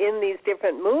actresses in these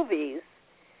different movies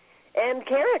and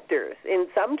characters in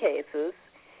some cases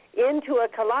into a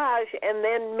collage, and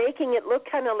then making it look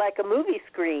kind of like a movie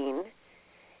screen,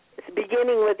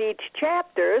 beginning with each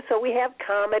chapter. So we have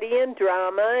comedy and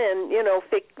drama and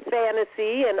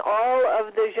fantasy and all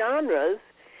of the genres,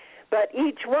 but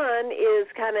each one is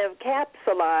kind of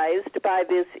capsulized by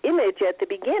this image at the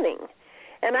beginning.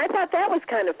 And I thought that was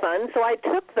kind of fun, so I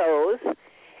took those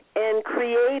and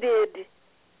created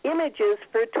images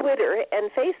for Twitter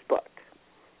and Facebook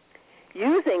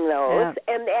using those,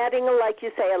 and adding, like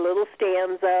you say, a little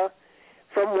stanza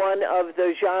from one of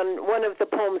the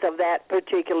poems of that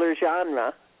particular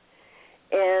genre.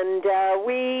 And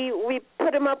we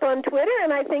put them up on Twitter,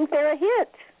 and I think they're a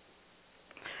hit.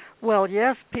 Well,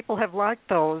 yes, people have liked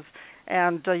those,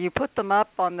 and you put them up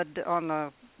on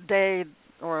the day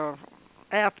or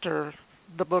after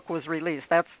the book was released.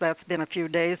 That's been a few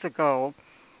days ago,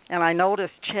 and I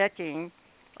noticed checking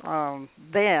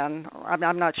then.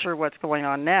 I'm not sure what's going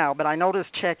on now, but I noticed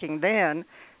checking then.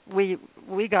 We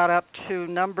got up to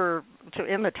in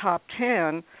the top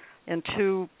 10 in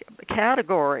 2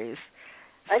 categories.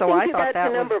 I think you got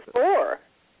to number 4.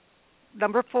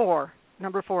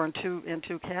 Number 4 in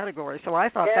two categories. So I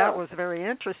thought that was very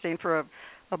interesting for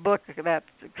a book that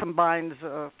combines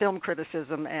film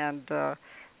criticism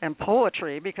and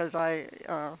poetry, because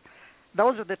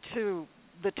those are the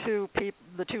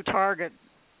two target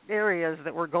areas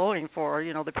that we're going for.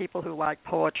 The people who like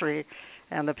poetry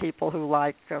and the people who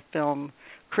like film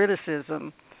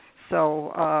criticism.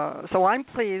 So I'm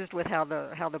pleased with how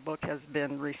the book has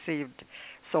been received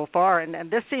so far,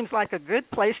 and this seems like a good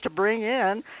place to bring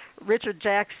in Richard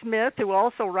Jack Smith, who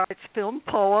also writes film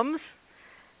poems,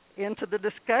 into the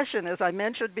discussion. As I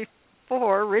mentioned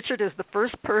before, Richard is the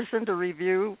first person to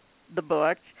review the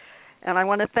book, and I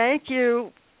want to thank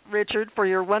you, Richard, for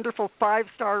your wonderful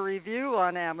 5-star review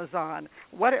on Amazon.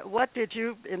 What did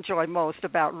you enjoy most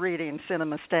about reading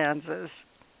Cinema Stanzas?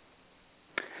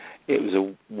 It was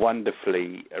a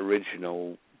wonderfully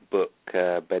original book,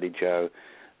 Betty Jo.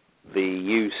 The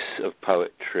use of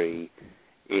poetry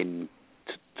in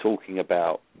talking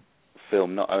about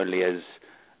film, not only as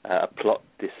a plot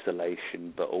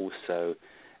distillation, but also,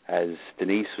 as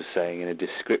Denise was saying, in a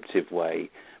descriptive way,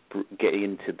 getting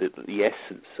into the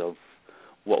essence of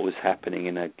what was happening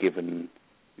in a given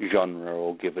genre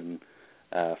or given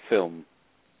film,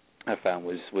 I found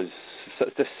was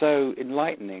just so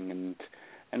enlightening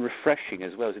and refreshing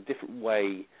as well. It's a different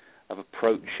way of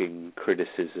approaching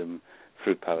criticism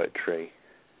through poetry.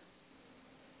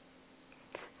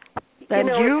 And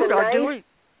you are doing...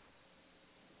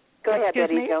 Go ahead,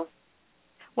 Betty Jo.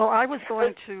 Well, I was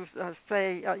going to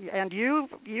say, and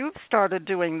you've started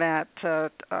doing that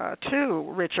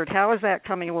too, Richard. How is that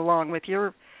coming along with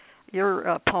your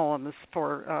poems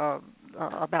for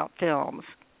about films?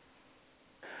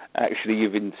 Actually,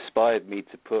 you've inspired me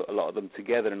to put a lot of them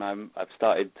together, and I've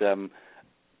started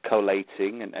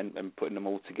collating and putting them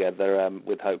all together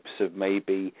with hopes of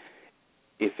maybe,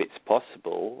 if it's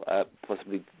possible,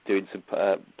 possibly doing some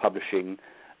publishing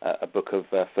a book of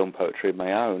film poetry of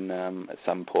my own at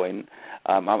some point.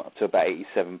 I'm up to about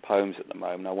 87 poems at the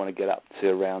moment. I want to get up to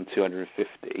around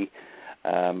 250,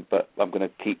 but I'm going to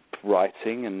keep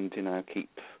writing and keep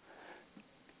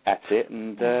at it,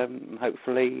 and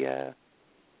hopefully.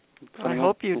 I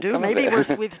hope you do. Maybe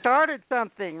we've started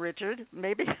something, Richard.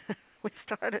 Maybe we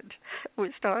started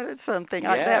something.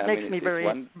 Yeah,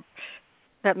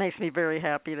 That makes me very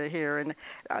happy to hear. And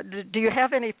do you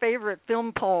have any favorite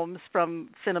film poems from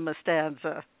Cinema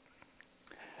Stanza?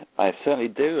 I certainly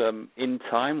do. In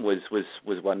Time was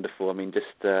wonderful. I mean,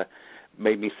 just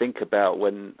made me think about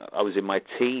when I was in my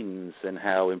teens and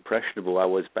how impressionable I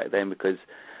was back then, because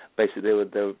basically there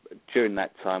were during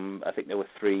that time, I think there were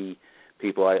three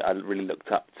people I really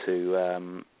looked up to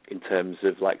in terms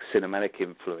of like cinematic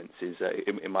influences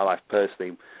in my life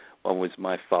personally. One was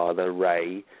my father,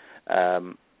 Ray,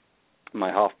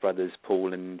 my half-brothers,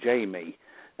 Paul and Jamie.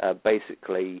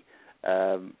 Basically,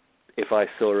 if I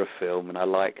saw a film and I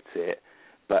liked it,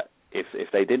 but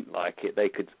if they didn't like it, they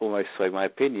could almost sway my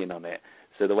opinion on it.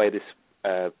 So the way this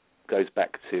goes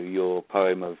back to your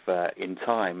poem of In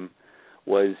Time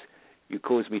was you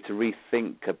caused me to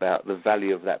rethink about the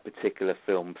value of that particular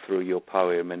film through your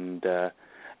poem, and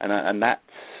that's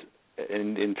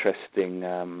an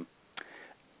interesting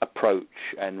approach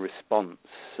and response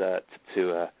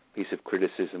to a piece of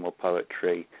criticism or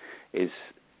poetry, is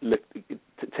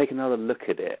take another look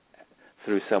at it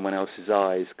through someone else's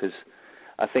eyes, because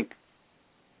I think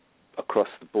across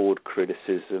the board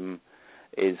criticism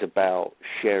is about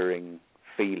sharing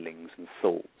feelings and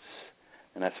thoughts,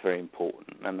 and that's very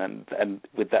important. And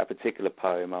with that particular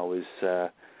poem,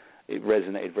 it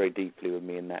resonated very deeply with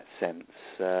me in that sense.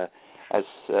 As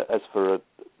for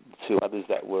two others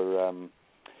that were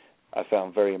I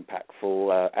found very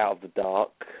impactful, Out of the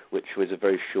Dark, which was a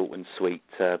very short and sweet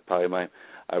poem. I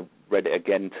read it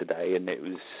again today, and it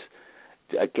was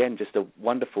again just a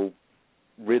wonderful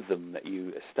rhythm that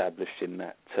you established in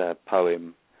that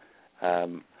poem,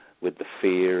 with the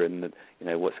fear and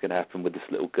what's going to happen with this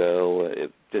little girl.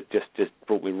 It just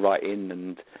brought me right in,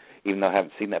 and even though I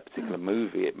haven't seen that particular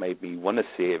movie, it made me want to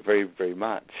see it very, very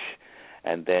much.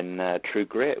 And then True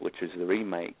Grit, which was the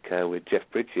remake with Jeff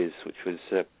Bridges, which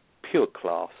was pure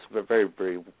class, a very,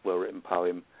 very well-written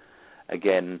poem.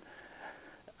 Again,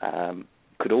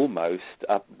 could almost,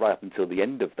 right up until the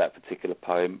end of that particular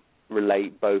poem,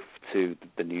 relate both to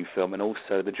the new film and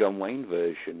also the John Wayne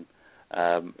version,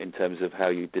 in terms of how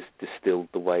you distilled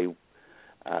the way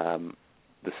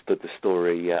the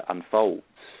story unfolds,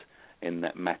 in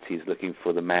that Mattie's looking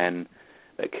for the man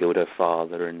that killed her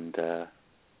father, and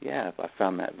I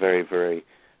found that very, very,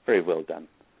 very well done.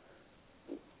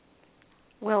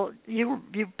 Well, you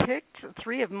picked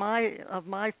three of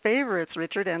my favorites,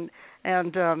 Richard, and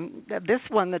this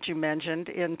one that you mentioned,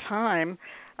 In Time,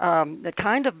 it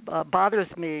kind of bothers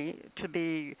me to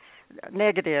be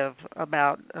negative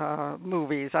about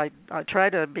movies. I try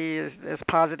to be as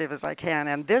positive as I can,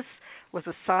 and this was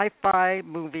a sci-fi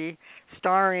movie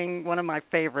starring one of my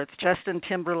favorites, Justin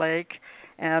Timberlake,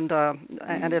 and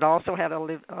it also had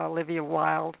Olivia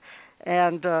Wilde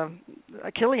and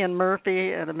Cillian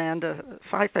Murphy and Amanda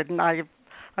Seyfried. And I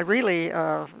really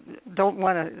don't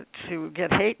want to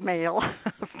get hate mail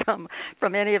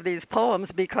from any of these poems,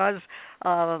 because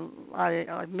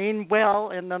I mean well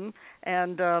in them,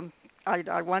 and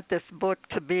I want this book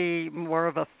to be more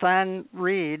of a fun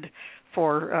read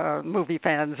for movie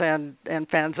fans and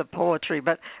fans of poetry.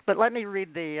 But let me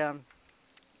read the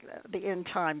In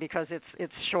Time, because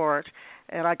it's short,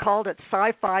 and I called it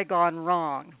Sci-Fi Gone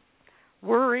Wrong.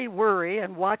 Worry, worry,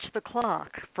 and watch the clock,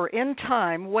 for in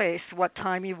time wastes what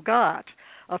time you've got.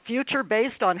 A future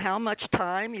based on how much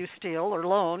time you steal or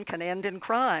loan can end in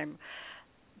crime.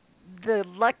 The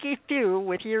lucky few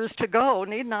with years to go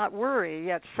need not worry,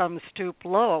 yet some stoop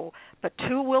low. But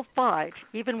two will fight,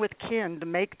 even with kin, to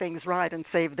make things right and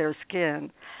save their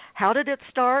skin. How did it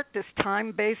start, this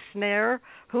time-based snare?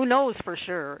 Who knows for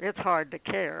sure? It's hard to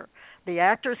care. The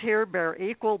actors here bear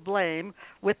equal blame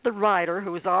with the writer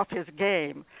who's off his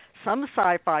game. Some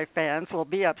sci-fi fans will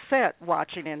be upset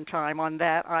watching In Time, on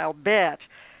that I'll bet.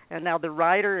 And now the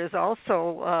writer is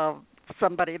also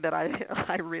somebody that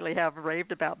I really have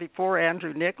raved about before,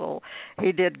 Andrew Niccol.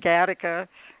 He did Gattaca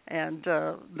and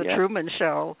the Truman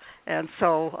Show, and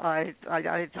so I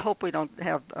hope we don't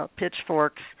have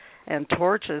pitchforks and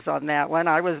torches on that one.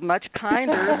 I was much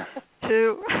kinder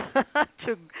to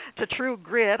True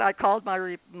Grit. I called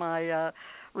my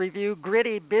review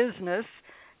Gritty Business,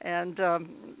 and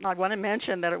I want to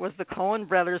mention that it was the Coen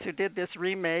brothers who did this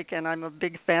remake, and I'm a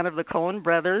big fan of the Coen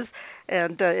brothers,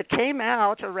 and it came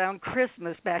out around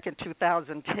Christmas back in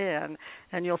 2010,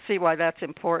 and you'll see why that's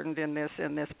important in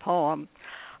this poem.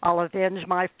 I'll avenge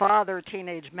my father,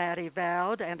 teenage Maddie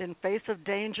vowed, and in face of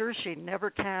danger she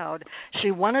never cowed. She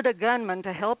wanted a gunman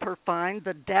to help her find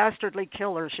the dastardly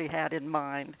killer she had in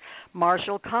mind.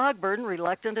 Marshal Cogburn,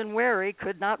 reluctant and wary,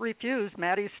 could not refuse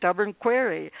Maddie's stubborn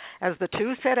query. As the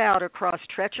two set out across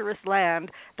treacherous land,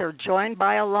 they're joined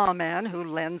by a lawman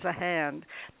who lends a hand.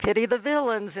 Pity the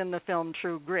villains in the film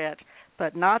True Grit.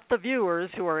 but not the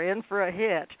viewers who are in for a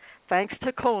hit. Thanks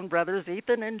to Coen brothers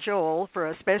Ethan and Joel for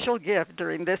a special gift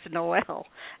during this Noel,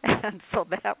 and so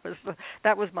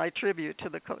that was my tribute to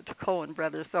the Coen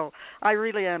brothers. So I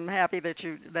really am happy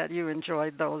that you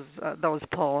enjoyed those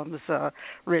poems,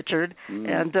 Richard.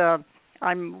 And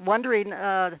I'm wondering,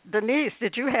 Denise,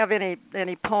 did you have any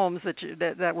poems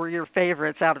that were your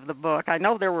favorites out of the book? I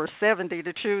know there were 70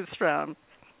 to choose from.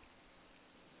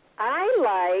 I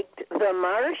liked The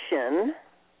Martian.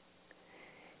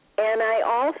 And I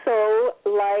also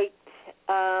liked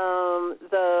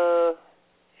the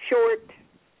short.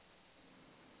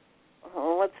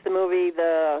 What's the movie?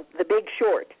 The Big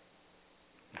Short.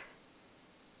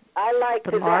 I liked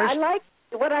that.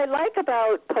 What I like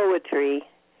about poetry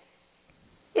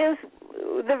is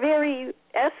the very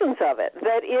essence of it.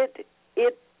 That it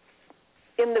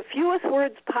in the fewest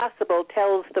words possible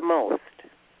tells the most.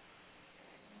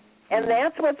 And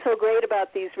that's what's so great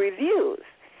about these reviews.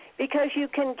 Because you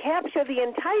can capture the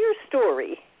entire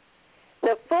story,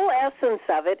 the full essence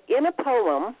of it, in a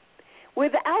poem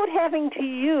without having to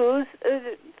use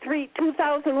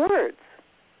 2,000 words.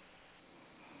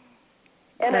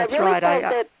 And that's I really right.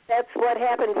 thought that's what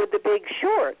happened with The Big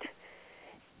Short.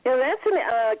 You know, that's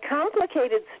a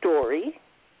complicated story,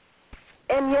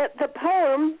 and yet the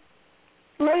poem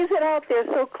lays it out there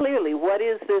so clearly. What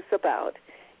is this about?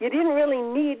 You didn't really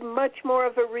need much more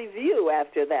of a review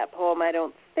after that poem, I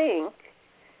don't think.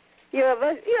 You have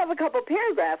a couple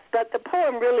paragraphs, but the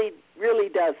poem really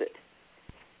does it.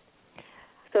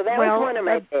 So that was one of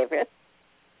my favorites.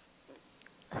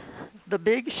 The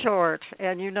Big Short,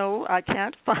 and I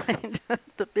can't find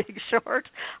The Big Short.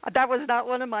 That was not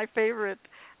one of my favorite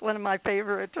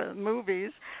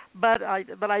movies, but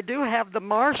I do have The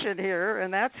Martian here,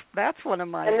 and that's one of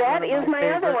my. And that is my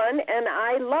favorites. other one, and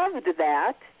I loved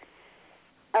that.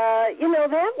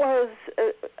 That was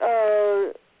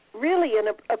really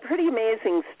a pretty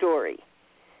amazing story.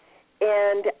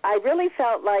 And I really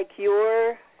felt like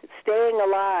your Staying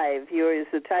Alive, is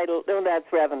the title. No, that's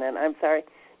Revenant. I'm sorry.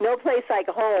 No Place Like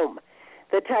Home,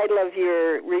 the title of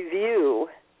your review.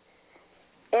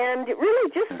 And really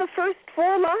just the first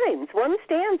 4 lines, one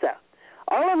stanza.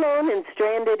 All alone and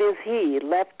stranded is he,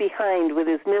 left behind with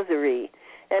his misery,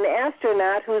 an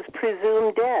astronaut who's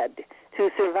presumed dead. To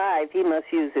survive, he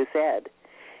must use his head.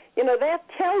 That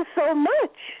tells so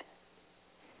much.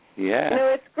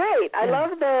 Yeah. It's great. I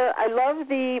love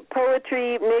the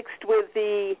poetry mixed with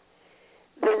the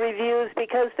reviews,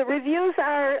 because the reviews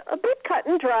are a bit cut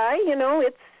and dry.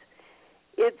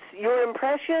 It's your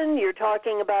impression. You're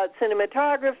talking about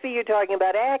cinematography. You're talking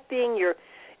about acting.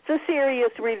 It's a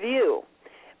serious review.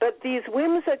 But these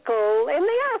whimsical, and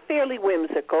they are fairly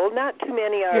whimsical. Not too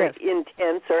many are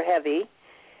intense or heavy.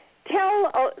 Tell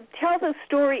the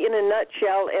story in a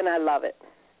nutshell, and I love it.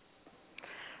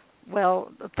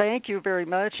 Well, thank you very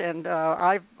much, and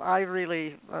I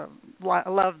really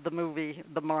love the movie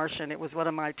The Martian. It was one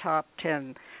of my top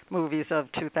 10 movies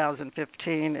of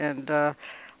 2015, and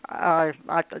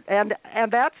and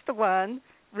that's the one,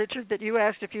 Richard, that you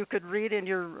asked if you could read in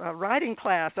your writing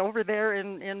class over there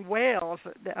in Wales.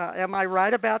 Am I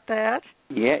right about that?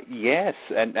 Yeah, yes,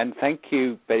 and thank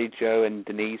you, Betty Jo and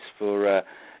Denise, for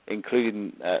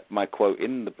including my quote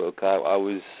in the book. I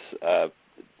was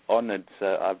honored.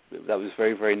 That was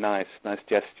very, very nice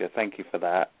gesture. Thank you for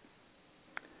that.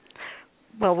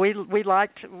 Well, we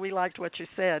liked what you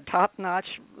said. Top-notch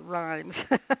rhymes.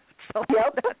 So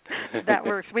that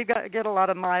works. We get a lot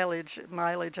of mileage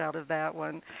out of that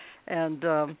one, and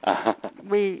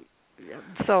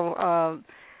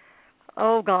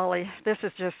oh golly, this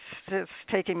is just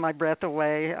taking my breath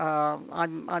away.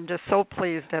 I'm just so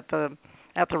pleased at the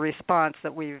response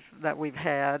that we've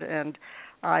had, and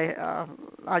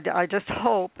I just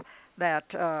hope that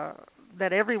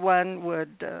everyone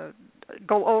would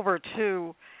go over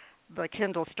to the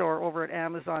Kindle store over at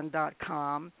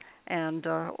Amazon.com and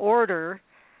order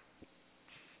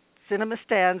Cinema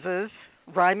Stanzas,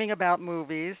 Rhyming About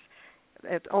Movies.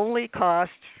 It only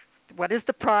costs, what is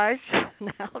the price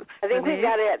now? I think we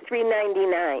got it at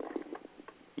 $3.99.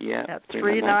 Yeah, at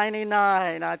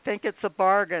 $3.99. I think it's a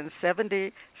bargain.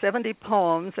 70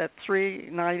 poems at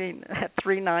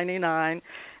 $3.99,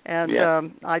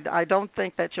 and I don't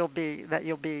think that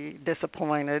you'll be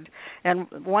disappointed. And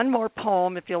one more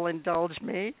poem, if you'll indulge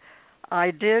me.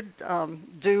 I did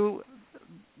do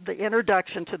the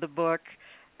introduction to the book.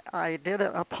 I did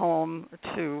a poem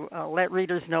to let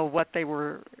readers know what they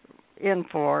were in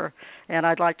for, and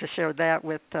I'd like to share that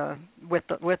with the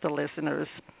listeners.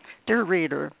 Dear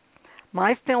reader,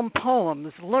 my film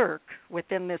poems lurk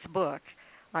within this book.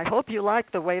 I hope you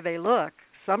like the way they look.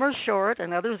 Some are short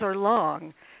and others are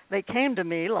long. They came to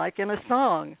me like in a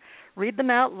song. Read them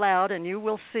out loud and you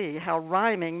will see how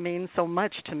rhyming means so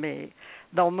much to me.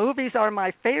 Though movies are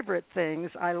my favorite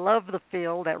things, I love the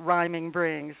feel that rhyming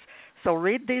brings. So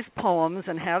read these poems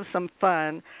and have some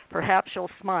fun. Perhaps you'll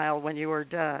smile when you are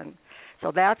done.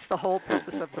 So that's the whole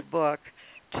purpose of the book,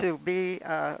 to be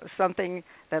something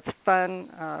that's fun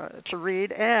to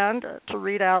read and to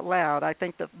read out loud. I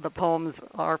think that the poems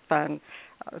are fun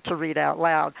to read out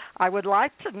loud. I would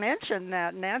like to mention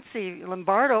that Nancy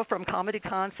Lombardo from Comedy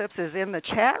Concepts is in the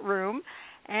chat room,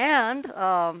 and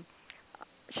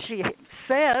she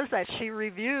says that she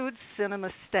reviewed Cinema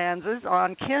Stanzas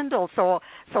on Kindle. So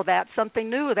that's something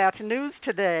new. That's news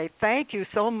today. Thank you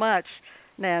so much,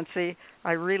 Nancy.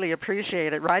 I really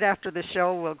appreciate it. Right after the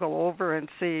show, we'll go over and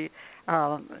see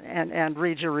and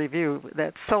read your review.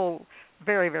 That's so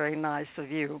very, very nice of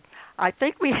you. I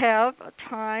think we have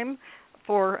time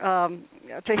for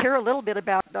to hear a little bit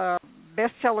about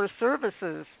Bestseller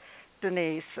Services,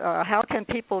 Denise. How can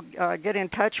people get in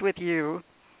touch with you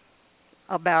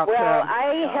about? Well,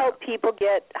 I help people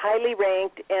get highly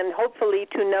ranked and hopefully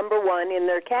to number one in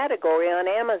their category on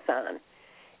Amazon.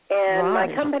 And right.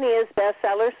 My company is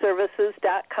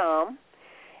BestsellerServices.com.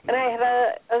 And I have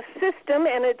a system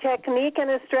and a technique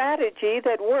and a strategy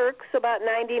that works about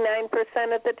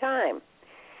 99% of the time.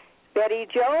 Betty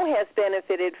Jo has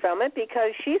benefited from it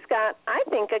because she's got, I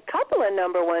think, a couple of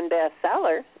number one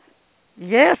bestsellers.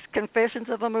 Yes, Confessions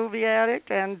of a Movie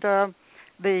Addict, and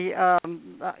it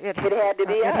had to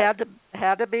be us. It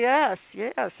had to be us.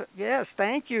 Yes.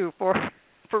 Thank you for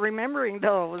remembering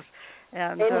those.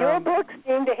 And your books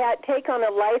seem to take on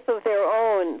a life of their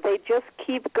own. They just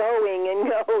keep going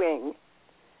and going.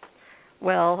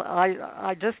 Well,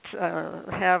 I just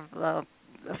have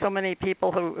so many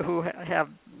people who have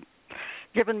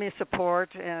given me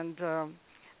support and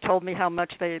told me how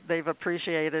much they've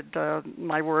appreciated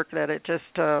my work, that it just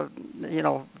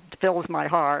fills my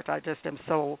heart. I just am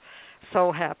so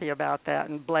happy about that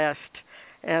and blessed.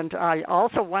 And I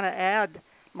also want to add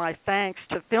my thanks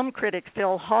to film critic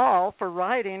Phil Hall for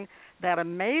writing that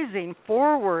amazing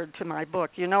foreword to my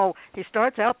book. You know, he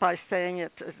starts out by saying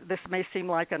this may seem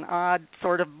like an odd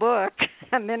sort of book,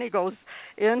 and then he goes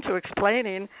into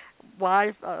explaining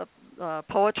why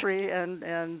poetry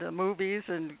and movies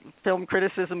and film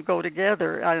criticism go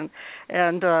together, and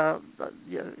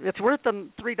it's worth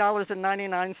them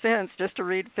 $3.99 just to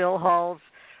read Phil Hall's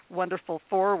wonderful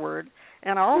foreword.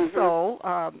 And also,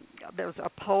 there's a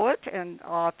poet and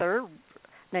author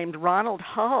named Ronald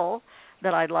Hull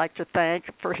that I'd like to thank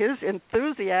for his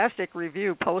enthusiastic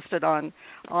review posted on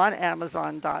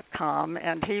Amazon.com,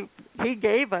 and he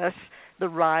gave us the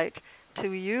right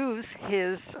to use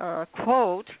his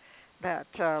quote that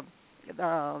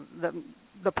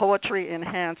the poetry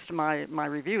enhanced my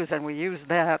reviews, and we used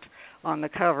that on the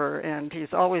cover. And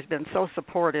he's always been so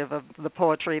supportive of the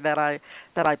poetry that I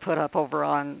put up over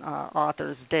on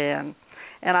Author's Den.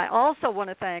 And I also want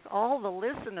to thank all the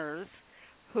listeners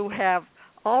who have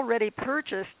already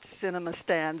purchased Cinema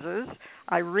Stanzas.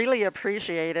 I really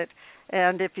appreciate it.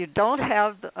 And if you don't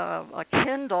have a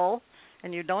Kindle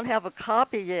and you don't have a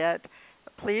copy yet,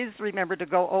 please remember to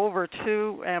go over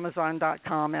to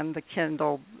Amazon.com and the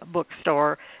Kindle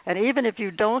bookstore. And even if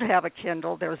you don't have a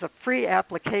Kindle, there's a free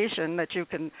application that you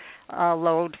can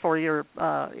load for your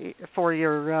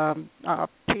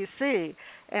PC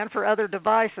and for other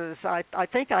devices. I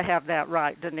think I have that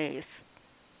right, Denise.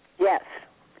 Yes.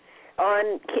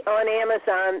 On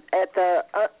Amazon, at the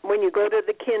when you go to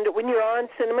the Kindle, when you're on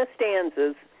Cinema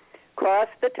Stanzas, across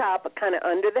the top, kind of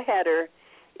under the header,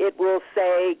 it will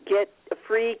say, get a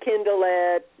free Kindle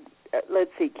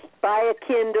buy a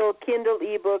Kindle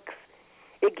Ebooks.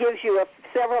 It gives you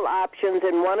several options,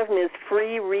 and one of them is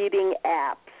free reading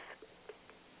apps.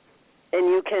 And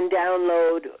you can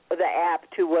download the app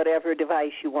to whatever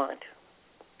device you want.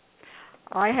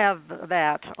 I have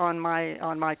that on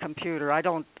my computer. I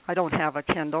don't have a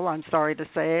Kindle, I'm sorry to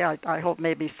say. I hope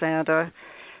maybe Santa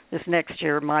this next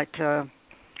year might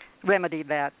remedy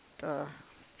that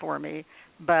for me.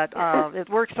 But it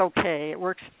works okay. It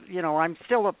works, I'm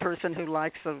still a person who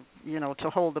likes to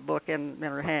hold the book in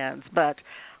her hands. But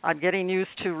I'm getting used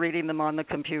to reading them on the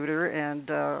computer,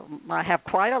 and I have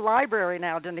quite a library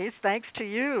now, Denise, thanks to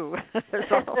you.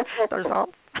 there's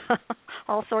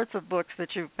all sorts of books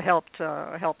that you've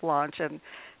helped launch,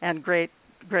 and great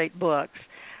books.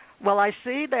 Well, I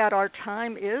see that our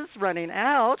time is running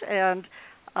out, and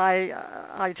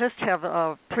I just have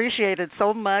appreciated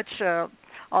so much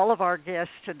all of our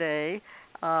guests today.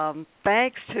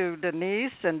 Thanks to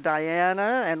Denise and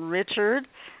Diana and Richard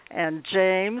and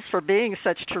James for being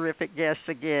such terrific guests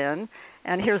again.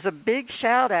 And here's a big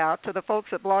shout-out to the folks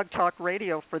at Blog Talk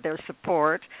Radio for their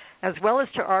support, as well as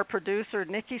to our producer,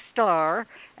 Nikki Starr,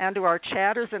 and to our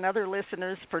chatters and other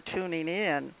listeners for tuning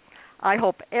in. I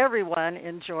hope everyone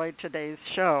enjoyed today's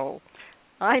show.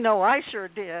 I know I sure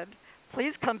did.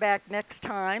 Please come back next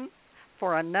time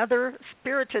for another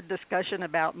spirited discussion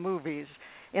about movies.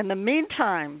 In the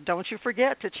meantime, don't you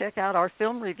forget to check out our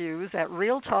film reviews at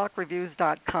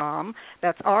ReelTalkReviews.com.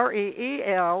 That's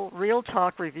REEL,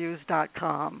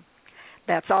 ReelTalkReviews.com.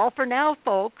 That's all for now,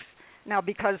 folks. Now,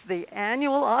 because the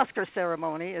annual Oscar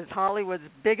ceremony is Hollywood's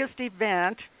biggest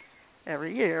event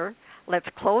every year, let's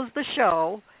close the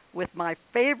show with my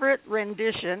favorite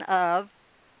rendition of,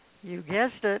 you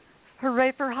guessed it,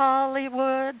 Hooray for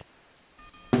Hollywood.